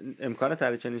امکان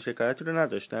طرح چنین شکایتی رو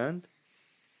نداشتند.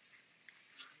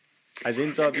 از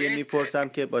این زاویه میپرسم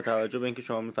که با توجه به اینکه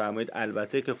شما میفرمایید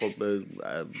البته که خب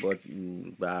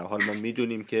به هر حال ما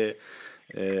میدونیم که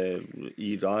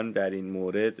ایران در این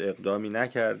مورد اقدامی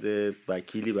نکرده،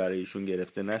 وکیلی برای ایشون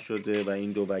گرفته نشده و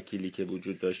این دو وکیلی که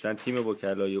وجود داشتن تیم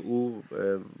وکلای او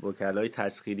وکلای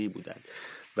تسخیری بودند،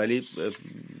 ولی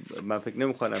من فکر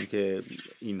نمی‌کنم که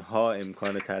اینها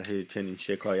امکان طرح چنین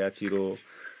شکایتی رو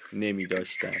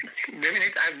نمی‌داشتن.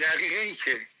 ببینید از دقیقه‌ای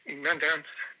که من دارم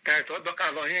در ارتباط با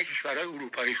قوانین کشورهای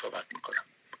اروپایی صحبت میکنم،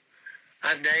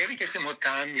 از دقیقی کسی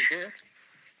متهم میشه،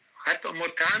 حتی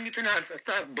متهم میتونه از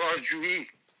بازجویی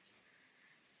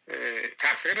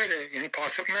تفره بده، یعنی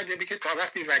پاسخ نده، بگه تا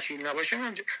وقتی وکیل نباشه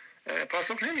من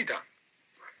پاسخ نمیدم.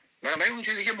 بنابراین اون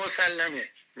چیزی که مسلمه،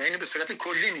 من اینو به صورت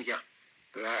کلی میگم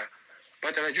و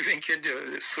با توجه به اینکه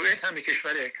سوئد هم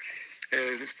کشور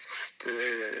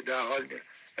در حال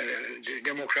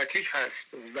دموکراتیک هست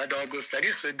و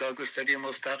دادگستری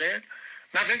مستقل،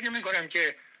 من فکر نمی کنم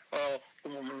که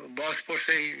بازپرس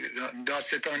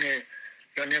دادستان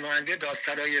یا نماینده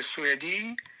دادسرای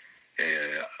سوئدی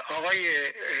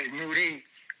آقای نوری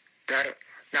در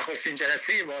نخستین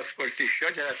جلسه بازپرسیش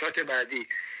یا جلسات بعدی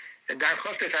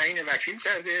درخواست تعیین وکیل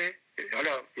کرده،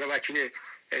 حالا یا وکیل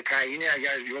تعیین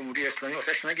اگر جمهوری اسلامی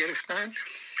واسش نگرفتن،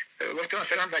 گفته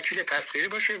مثلا وکیل تسخیری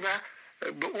باشه و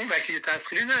به اون وکیل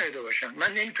تسخیری نداده باشن.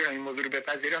 من نمیتونم این موضوع رو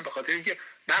بپذیرم، به خاطر اینکه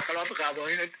برخلاف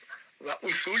قوانین و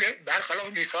اصول، برخلاف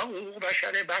میثاق حقوق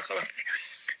بشره، برخلاف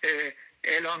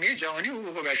اعلامیه جهانی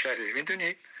حقوق بشره.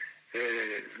 میدونید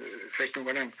فکر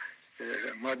میکنم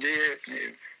ماده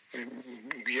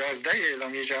 11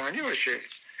 اعلامیه جهانی باشه.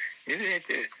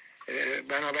 میدونید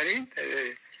بنابراین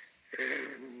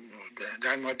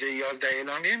در ماده 11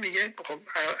 اعلامیه میگه خب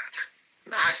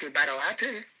اصل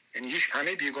براءته، یعنی هیچ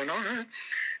همه بیگناه،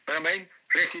 بنابراین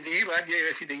رسیدگی باید یه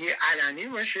رسیدگی علنی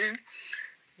باشه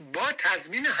با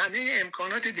تضمین همه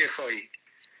امکانات دفاعی.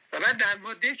 و بعد در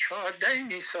ماده 14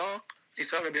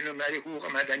 میثاق بین‌المللی حقوق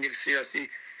مدنی سیاسی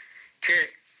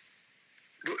که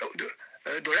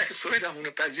دولت سوئد هم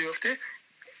اونو پذیرفته،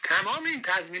 تمام این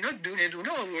تضمینات دونه دونه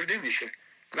آورده میشه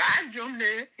و از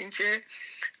جمله اینکه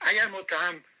اگر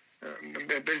متهم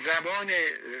به زبان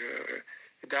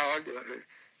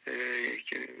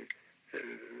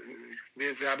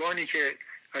به زبانی که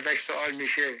ازش سوال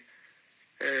میشه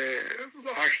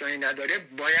آشنایی نداره،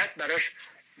 باید براش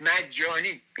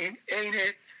مجانی، این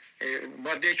عین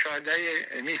ماده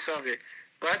 14 میثاقه،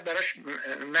 باید براش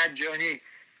مجانی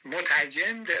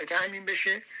مترجم تامین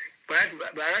بشه، باید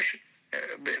براش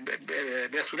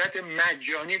به صورت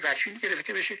مجانی وکیل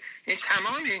گرفته بشه. این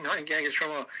تمام اینها اگر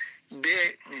شما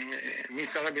به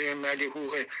میثاق بین‌المللی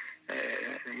حقوق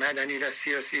مدنی و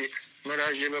سیاسی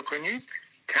مراجعه بکنید،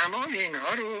 تمام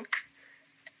اینها رو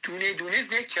دونه دونه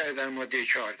ذکر کردن ماده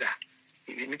 14.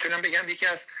 میتونم بگم یکی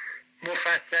از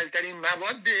مفصل ترین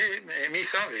مواد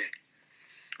میثاقه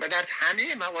و در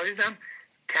همه موارد هم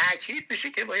تاکید بشه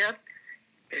که باید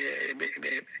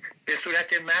به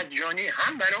صورت مجانی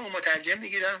هم برای اون مترجم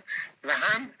بگیرم و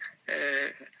هم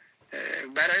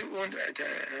برای اون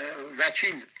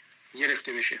وکیل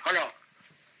گرفته بشه. حالا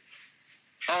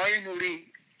آقای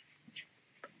نوری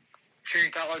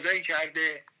چنین تقاضایی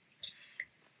کرده،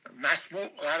 مسموع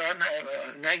قرار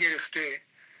نگرفته،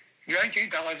 یا اینکه این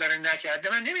تقاضا رو نکرده،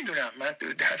 من نمیدونم.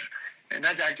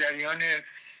 من در جریان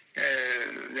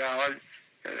در حال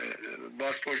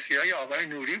بازپرسی های آقای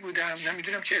نوری بودم،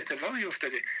 نمیدونم چه اتفاقی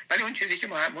افتاده، ولی اون چیزی که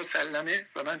مسلمه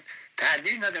و من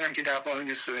تردید ندارم که در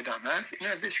قانون سوئد هم هست این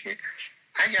ازش که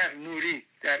اگر نوری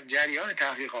در جریان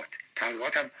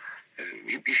تحقیقات هم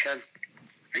بیش از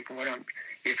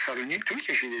 1.5 سال طول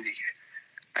کشیده دیگه،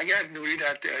 اگر نوری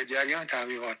در جریان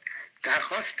تحقیقات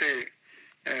درخواست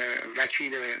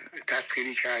وکیل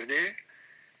تسخیری کرده،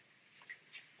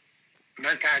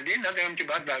 من تردید ندارم که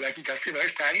باید وکیل تسخیر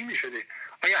براش تعیین می‌شده.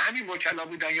 آیا همین وکلا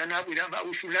بودن یا نبودن و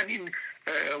اصولا این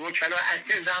وکلا از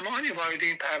چه زمانی وارد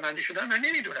این پرونده شدن من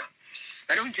نمیدونم،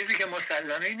 ولی اون چیزی که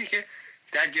مسلمه اینه که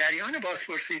در جریان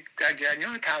بازپرسی، در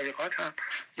جریان تحقیقات هم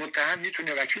متهم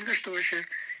میتونه وکیل داشته باشه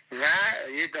و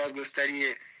یه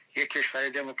دادگستری یک کشور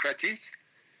دموکراتیک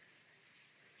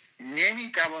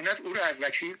نمیتواند او رو از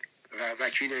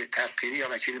وکیل تسخیری یا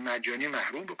وکیل مجانی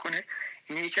محروم بکنه.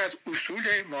 این یکی از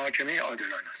اصول محاکمه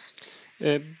عادلانه است.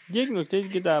 یک نکته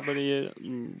دیگه درباره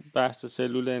بحث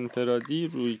سلول انفرادی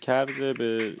روی کرده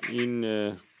به این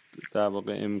در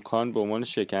واقع امکان به عنوان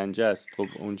شکنجه است. خب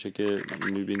اونچه که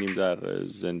میبینیم در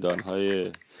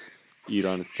زندانهای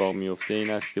ایران اتفاق میفته این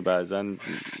است که بعضا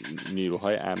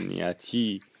نیروهای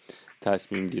امنیتی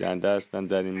تصمیم گیرنده هستند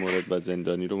در این مورد و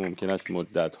زندانی رو ممکن است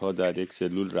مدت‌ها در یک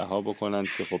سلول رها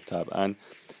بکنند که خب طبعا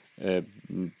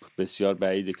بسیار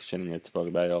بعیده که چنین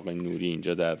اتفاقی برای آقای نوری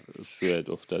اینجا در سوئد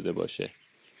افتاده باشه.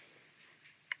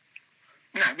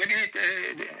 نه ببینید،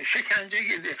 شکنجه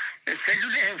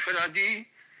سلول انفرادی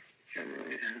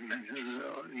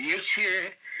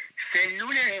یکیه،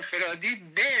 سلول انفرادی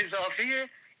به اضافه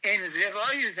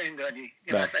انزوای زندانی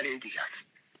یه مسئله دیگه است.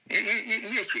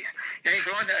 این یکیه. یعنی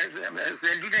شما در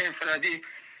سلول انفرادی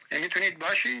میتونید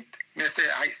باشید مثل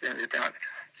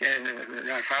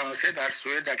در فرانسه، در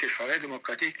سوئد، در کشورهای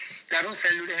دموکراتیک، در اون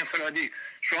سلول انفرادی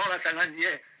شما مثلا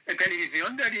یه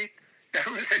تلویزیون دارید، در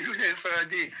اون سلول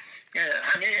انفرادی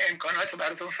همه امکانات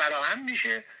براتون فراهم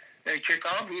میشه،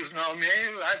 کتاب، روزنامه،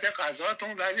 وضع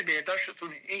غذاتون، وضع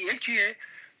بهداشتتون. این یکیه.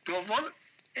 دوم،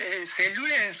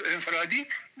 سلول انفرادی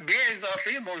به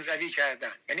اضافه منزوی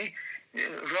کردن، یعنی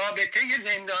رابطه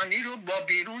زندانی رو با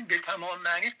بیرون به تمام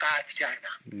معنی قطع کردن.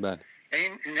 بله.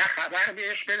 یعنی نه خبر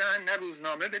بهش بدن، نه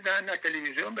روزنامه بدن، نه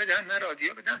تلویزیون بدن، نه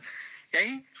رادیو بدن.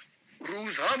 یعنی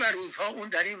روزها و روزها اون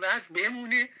در این وضع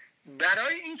بمونه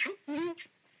برای اینکه او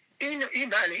این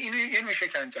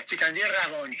شکنجه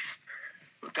روانی است،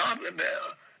 تا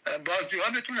بازجوها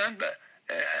بتونن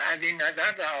از این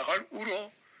نظر در حال او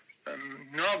رو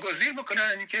ناگزیر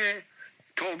بکنن که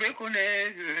توبه کنه،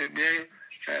 به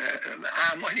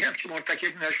اعمالی هم که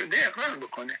مرتکب نشده اقرار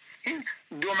بکنه. این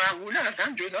دو مقوله از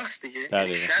هم جداست دیگه.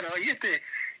 شرایط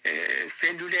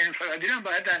سلول انفرادی رو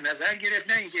باید در نظر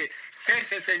گرفت، نه اینکه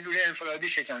صرف سلول انفرادی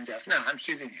شکنجه است، نه هم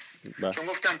چیزی نیست. چون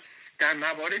گفتم در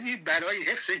مواردی برای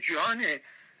حفظ جان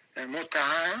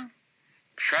متهم،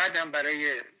 شاید هم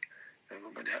برای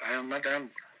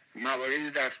مواردی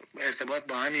در ارتباط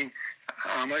با همین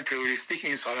اعمال تروریستی که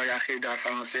این سالهای اخیر در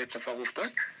فرانسه اتفاق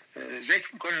افتاد ذکر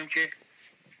میکنم که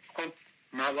خب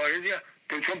مواردی،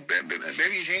 چون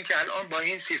بویژه این که الان با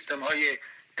این سیستم های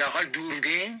در حال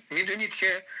دوربین میدونید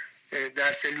که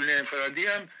در سلول انفرادی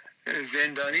هم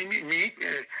زندانی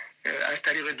از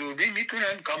طریق دوربین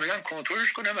میتونن کاملا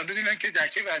کنترلش کنن و بدونن که در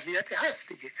چه وضعیتی هست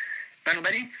دیگه.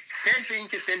 بنابراین صرف این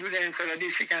که سلول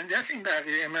انفرادی شکنجه است، این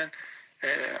بقیه من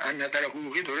از نظر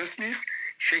حقوقی درست نیست.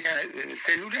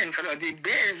 سلول انفرادی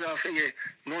به اضافه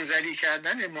منزوی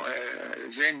کردن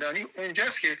زندانی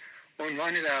اونجاست که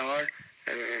عنوان در حال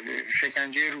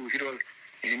شکنجه روحی رو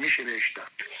میشه بهش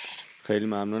داد. خیلی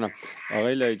ممنونم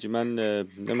آقای لاهیجی. من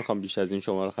نمیخوام بیش از این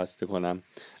شما رو خسته کنم.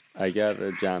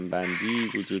 اگر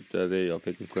جمع‌بندی وجود داره یا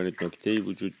فکر میکنید نکته‌ای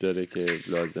وجود داره که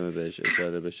لازمه بهش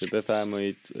اشاره بشه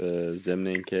بفرمایید، ضمن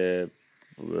اینکه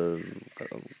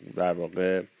در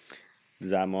واقع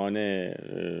زمان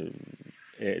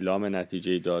اعلام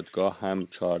نتیجه دادگاه هم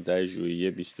 14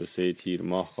 ژوئیه 23 تیر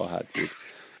ماه خواهد بود.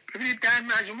 ببینید در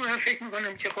مجموع هم فکر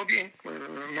میکنم که خب این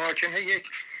محاکمه یک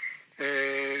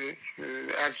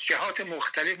از جهات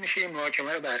مختلف میشه این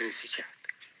محاکمه رو بررسی کرد.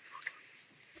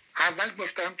 اول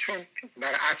گفتم چون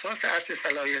بر اساس اصل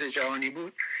صلاحیت جهانی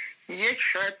بود، یک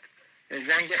شاید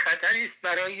زنگ خطری است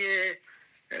برای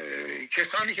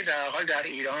کسانی که در حال در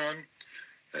ایران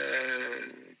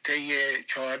طی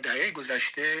 4 دهه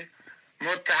گذشته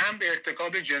متهم به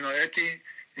ارتکاب جنایتی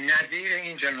نظیر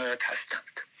این جنایت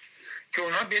هستند، که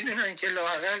اونها بدونن که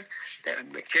لااقل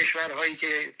کشورهایی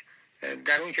که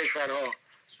در اون کشورها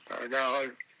در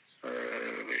حال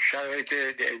شرایط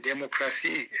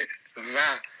دموکراسی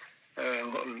و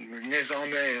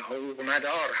نظام حقوق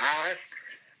مدار هست،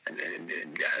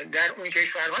 در اون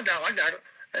کشورها در حال در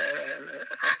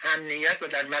امنیت و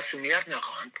در مسئولیت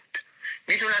نخواهند بود.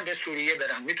 میتونن به سوریه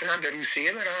برن، میتونن به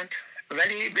روسیه برن،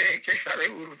 ولی به کشورهای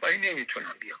اروپایی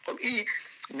نمیتونن بیان. خب این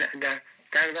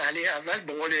در وهله اول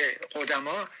به قول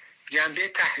قدما جنبه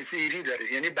تحذیری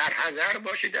داره، یعنی برحذر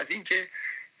باشید از این که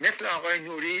مثل آقای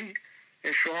نوری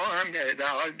شما هم در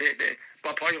حال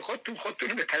با پای خودتون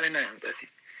رو به تله نیندازید.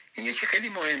 این یکی خیلی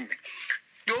مهمه.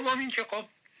 دوم این که خب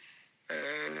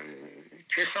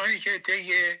کسانی که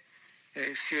طی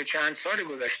 30 و چند سال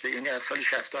گذشته، یعنی از سال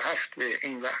 67 به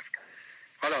این ور،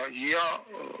 حالا یا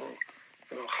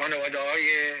خانواده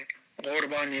های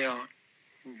قربانیان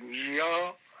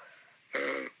یا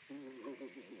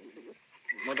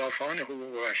مدافعان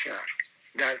حقوق بشر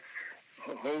در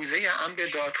حوزه امر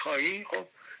دادخواهی خب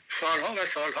سالها و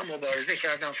سالها مبارزه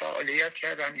کردن، فعالیت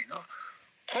کردن. اینا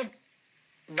خب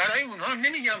برای اونها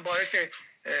نمیگم باعث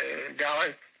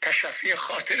تشفی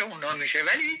خاطر اونها میشه،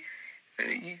 ولی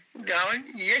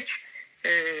یک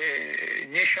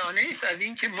نشانه ایست از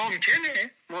این که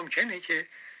ممکنه که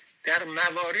در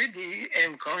مواردی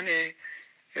امکان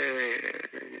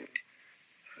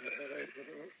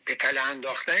به تله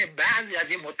انداختن بعضی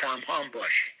از این متهم ها هم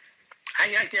باشه،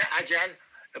 اگر که عجل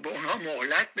به اونها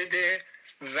مهلت بده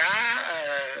و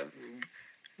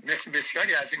مثل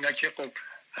بسیاری از اینا که خب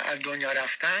از دنیا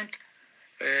رفتند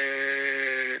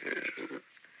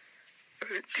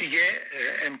دیگه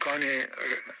امکان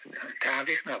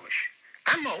تحقیق نباشه.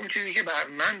 اما اون چیزی که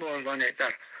من به عنوان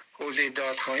در حوزه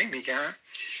دادخواهی میگم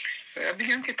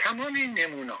که تمام این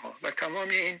نمونه ها و تمام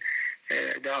این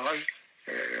در حال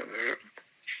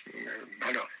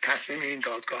حالا تصمیم این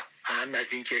دادگاه، اهم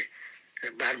از این که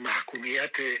بر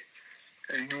محکومیت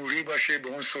نوری باشه به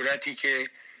اون صورتی که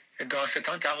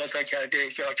داستان تقاضا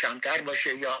کرده یا کمتر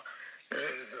باشه یا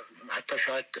حتی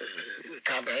شاید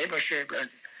تبعه باشه،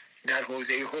 در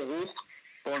حوزه حقوق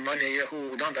به عنوان یه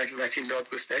حقوقدان و وکیل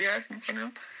دادگستری عرض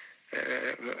میکنم.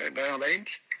 بنابراین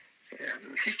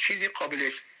هیچ چیزی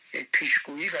قابل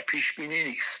پیشگویی و پیشبینی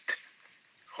نیست.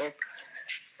 خب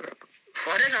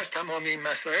فارغ از تمام این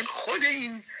مسائل، خود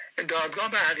این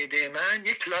دادگاه به عقیده من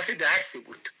یک کلاس درسی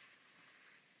بود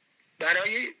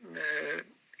برای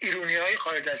ایرانی‌های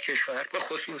خارج از کشور، به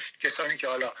خصوص کسانی که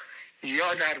حالا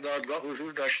یا در دادگاه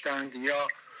حضور داشتند یا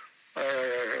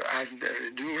از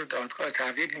دور دادگاه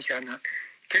تعقیب میکردند،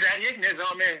 که در یک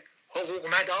نظام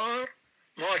حقوق مدار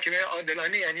محاکمه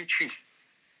عادلانه یعنی چی؟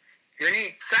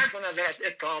 یعنی صرف نظر از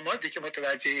اتهاماتی که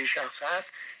متوجه شخص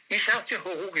هست، این شخص چه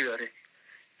حقوقی داره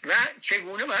و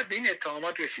چگونه باید به این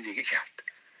اتهامات رسیدگی کرد.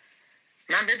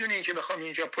 من بدون اینکه بخوام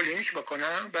اینجا پولیمیک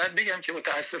بکنم باید بگم که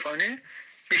متاسفانه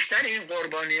بیشتر این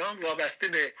قربانیان وابسته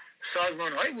به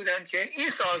سازمان‌هایی بودند که این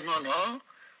سازمان‌ها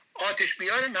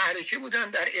آتش‌بیار معرکه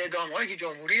بودند در اعدام‌هایی که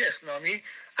جمهوری اسلامی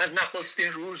از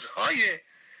نخستین روزهای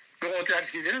به قدرت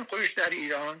رسیدن خودش در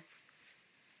ایران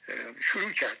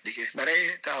شروع کرد دیگه،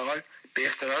 برای در حال به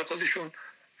اصطلاح خودشون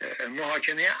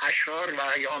محاکمه اشرار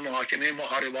و یا محاکمه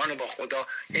محاربان با خدا،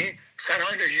 این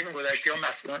سران رژیم گذشته یا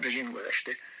مسئولان رژیم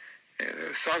گذشته،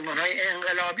 سازمان‌های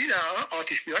انقلابی در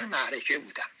آتش‌بیار معرکه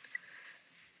بودند،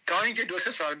 تا اینکه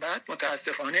 2-3 سال بعد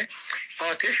متاسفانه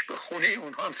آتش به خونه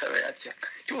اونها هم سرایت کرد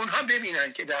که اونها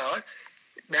ببینن که در حال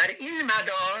در این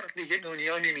مدار دیگه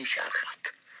دنیا نمیچرخد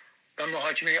و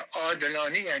محاکمه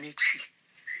عادلانه یعنی چی.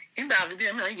 این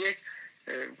بقیده من یک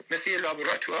مثل یه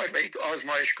لابراتوار و یک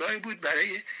آزمایشگاهی بود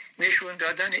برای نشون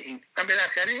دادن این. و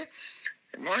بالاخره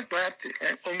ما باید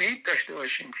امید داشته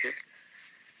باشیم که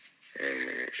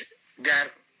در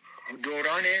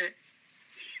دوران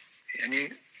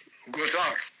یعنی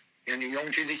گذار، یعنی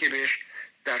اون چیزی که بهش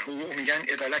در حقوق میگن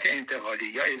عدالت انتقالی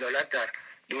یا عدالت در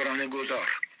دوران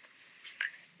گذار،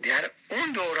 در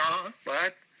اون دوران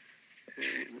باید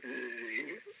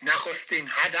نخستین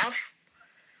هدف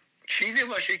چیزی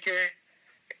باشه که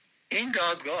این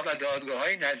دادگاه و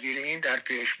دادگاه‌های نظیر این در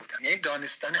پیش بودن، یعنی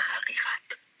دانستن حقیقت،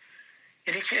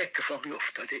 یعنی چه اتفاقی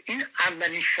افتاده. این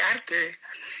اولین شرط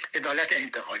عدالت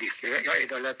انتقالی است یا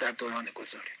عدالت در دوران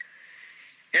گذاره.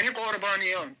 یعنی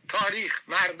قربانیان، تاریخ،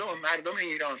 مردم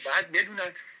ایران باید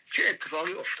بدونن چه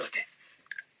اتفاقی افتاده،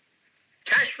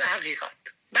 کشف حقیقت.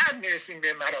 بعد میرسیم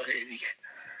به مراحل دیگه.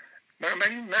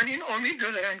 من این امید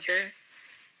رو دارم که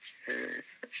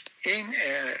این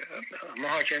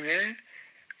محاکمه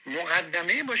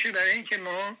مقدمه باشه برای اینکه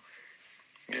ما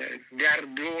در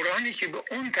دورانی که به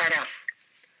اون طرف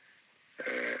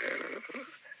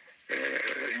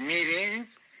میریم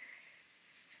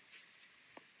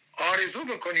آرزو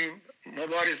بکنیم،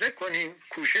 مبارزه کنیم،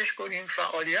 کوشش کنیم،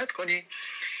 فعالیت کنیم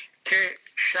که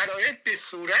شرایط به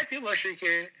صورتی باشه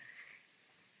که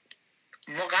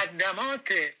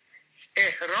مقدمات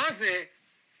احراز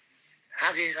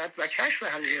حقیقت و کشف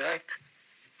حقیقت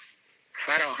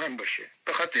فراهم باشه.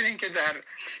 به خاطر اینکه در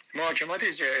محاکمات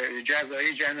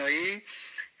جزایی جنایی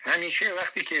همیشه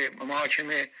وقتی که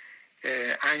محاکمه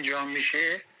انجام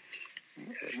میشه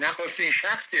نخستین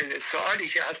شخص سوالی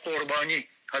که از قربانی،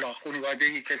 حالا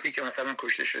خانواده کسی که مثلا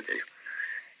کشته شده،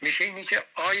 میشه اینی که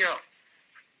آیا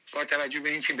با توجه به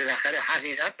اینکه بالاخره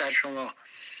حقیقت در شما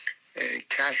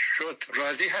کشف شد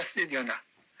راضی هستید یا نه؟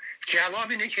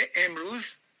 جواب اینه که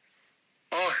امروز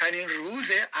آخرین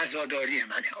روز عزاداری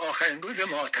منه، آخرین روز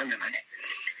ماتم منه.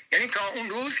 یعنی تا اون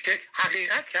روز که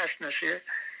حقیقت کشف نشه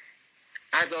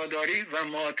عزاداری و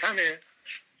ماتم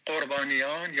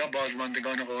قربانیان یا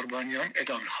بازماندگان قربانیان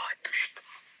ادامه خواهد داشت.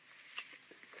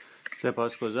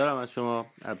 سپاسگزارم از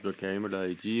شما عبدالکریم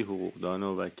لاهیجی، حقوقدان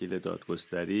و وکیل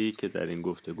دادگستری که در این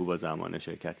گفتگو با زمانه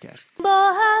شرکت کرد.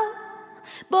 با هم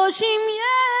باشیم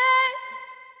یک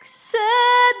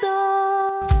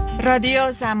صدا،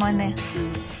 رادیو زمانه،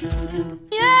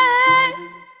 یک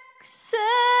صدا.